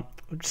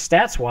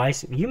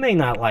 stats-wise. You may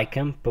not like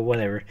him, but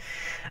whatever.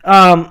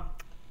 But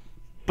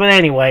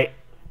anyway,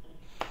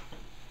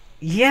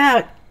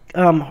 yeah,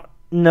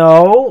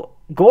 no.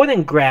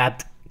 Gordon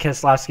grabbed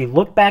Keselowski.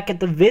 Look back at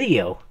the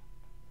video.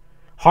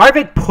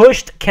 Harvick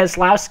pushed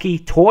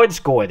Keselowski towards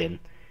Gordon.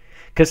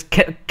 Because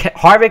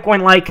Harvick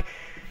went like,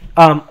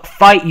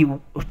 fight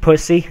you,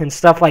 pussy, and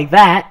stuff like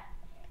that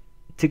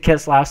to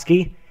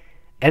Keselowski.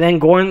 And then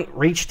Gordon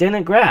reached in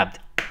and grabbed.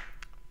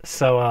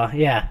 So,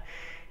 yeah.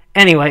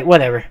 Anyway,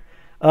 whatever.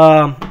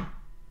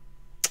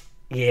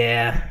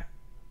 Yeah.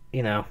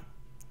 You know,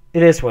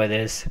 it is what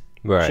it is.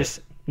 Right. It's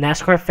just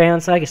NASCAR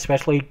fans, like,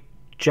 especially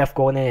Jeff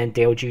Gordon and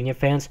Dale Jr.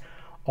 fans,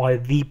 are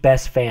the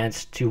best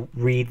fans to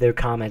read their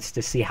comments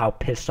to see how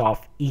pissed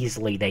off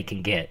easily they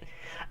can get.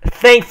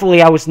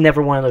 Thankfully, I was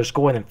never one of those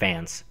Gordon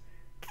fans.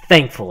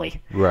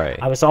 Thankfully. Right.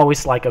 I was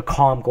always like a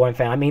calm Gordon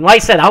fan. I mean, like I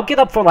said, I'll get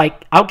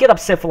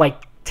upset for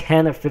like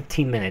 10 or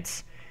 15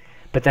 minutes,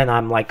 but then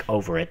I'm like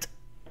over it.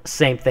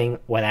 Same thing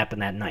what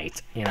happened that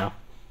night, you know.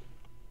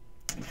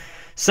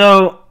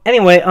 So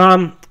anyway,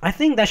 I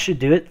think that should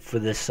do it for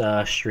this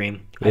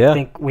stream. Yeah. I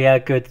think we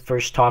had a good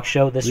first talk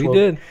show. This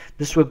will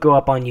go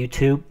up on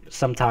YouTube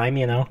sometime,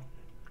 you know.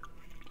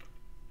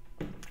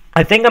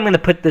 I think I'm gonna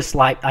put this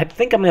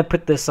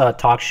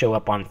talk show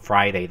up on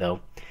Friday though.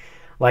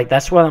 Like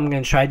that's what I'm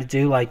gonna try to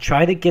do. Like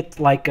try to get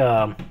like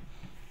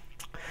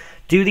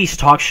do these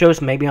talk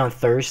shows maybe on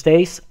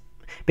Thursdays.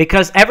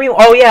 Because I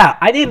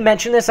didn't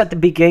mention this at the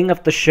beginning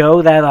of the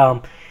show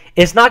that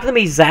it's not going to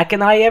be Zach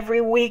and I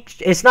every week.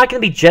 It's not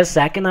going to be just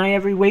Zach and I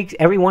every week.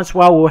 Every once in a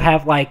while we'll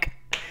have like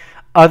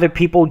other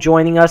people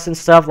joining us and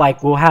stuff.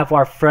 Like we'll have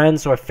our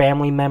friends or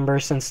family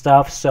members and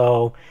stuff.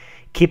 So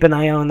keep an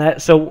eye on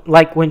that. So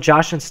like when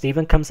Josh and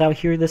Steven comes out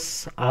here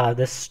this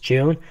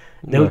June,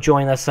 they'll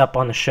join us up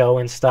on the show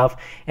and stuff.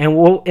 And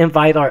we'll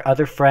invite our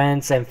other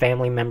friends and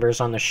family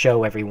members on the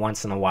show every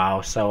once in a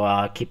while.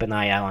 So keep an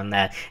eye out on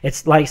that.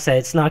 It's like I said,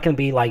 it's not going to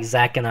be like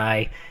Zach and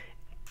I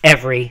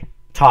every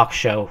talk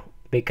show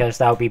because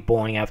that would be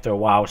boring after a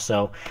while.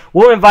 So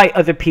we'll invite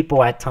other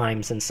people at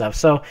times and stuff.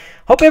 So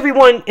hope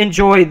everyone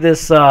enjoyed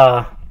this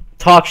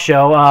talk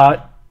show.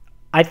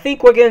 I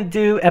think we're going to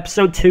do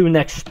episode 2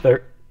 next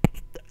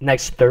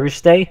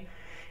Thursday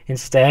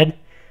instead.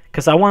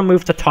 Because I want to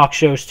move the talk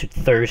shows to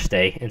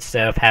Thursday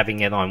instead of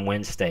having it on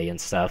Wednesday and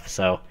stuff.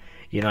 So,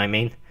 you know what I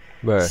mean?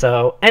 Right.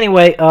 So,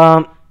 anyway,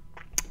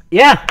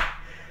 yeah.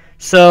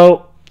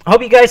 So,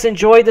 hope you guys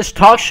enjoyed this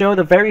talk show,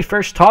 the very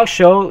first talk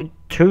show.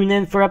 Tune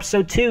in for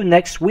episode 2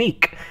 next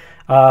week.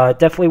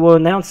 Definitely will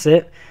announce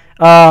it.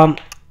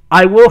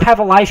 I will have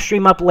a live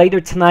stream up later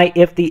tonight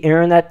if the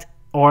internet,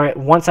 or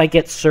once I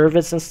get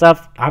service and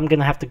stuff. I'm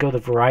going to have to go to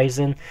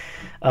Verizon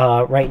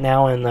right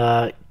now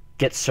and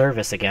get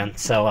service again,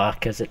 so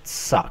because it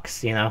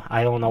sucks, you know.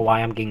 I don't know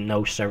why I'm getting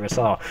no service at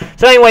all.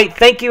 So anyway,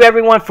 thank you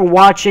everyone for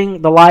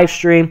watching the live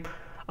stream,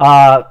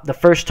 the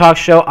first talk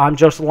show. I'm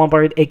Joseph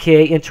Lombard,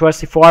 aka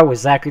Interesting 4 with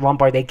Zachary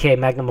Lombard, aka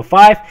Magnum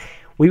 5.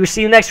 We will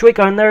see you next week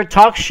on another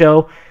talk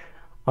show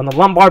on the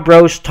Lombard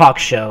Bros Talk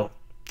Show.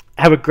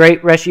 Have a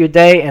great rest of your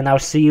day, and I'll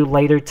see you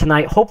later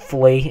tonight,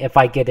 hopefully, if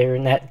I get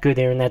good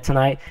internet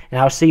tonight, and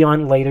I'll see you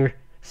on later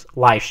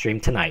live stream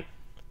tonight.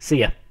 See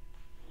ya.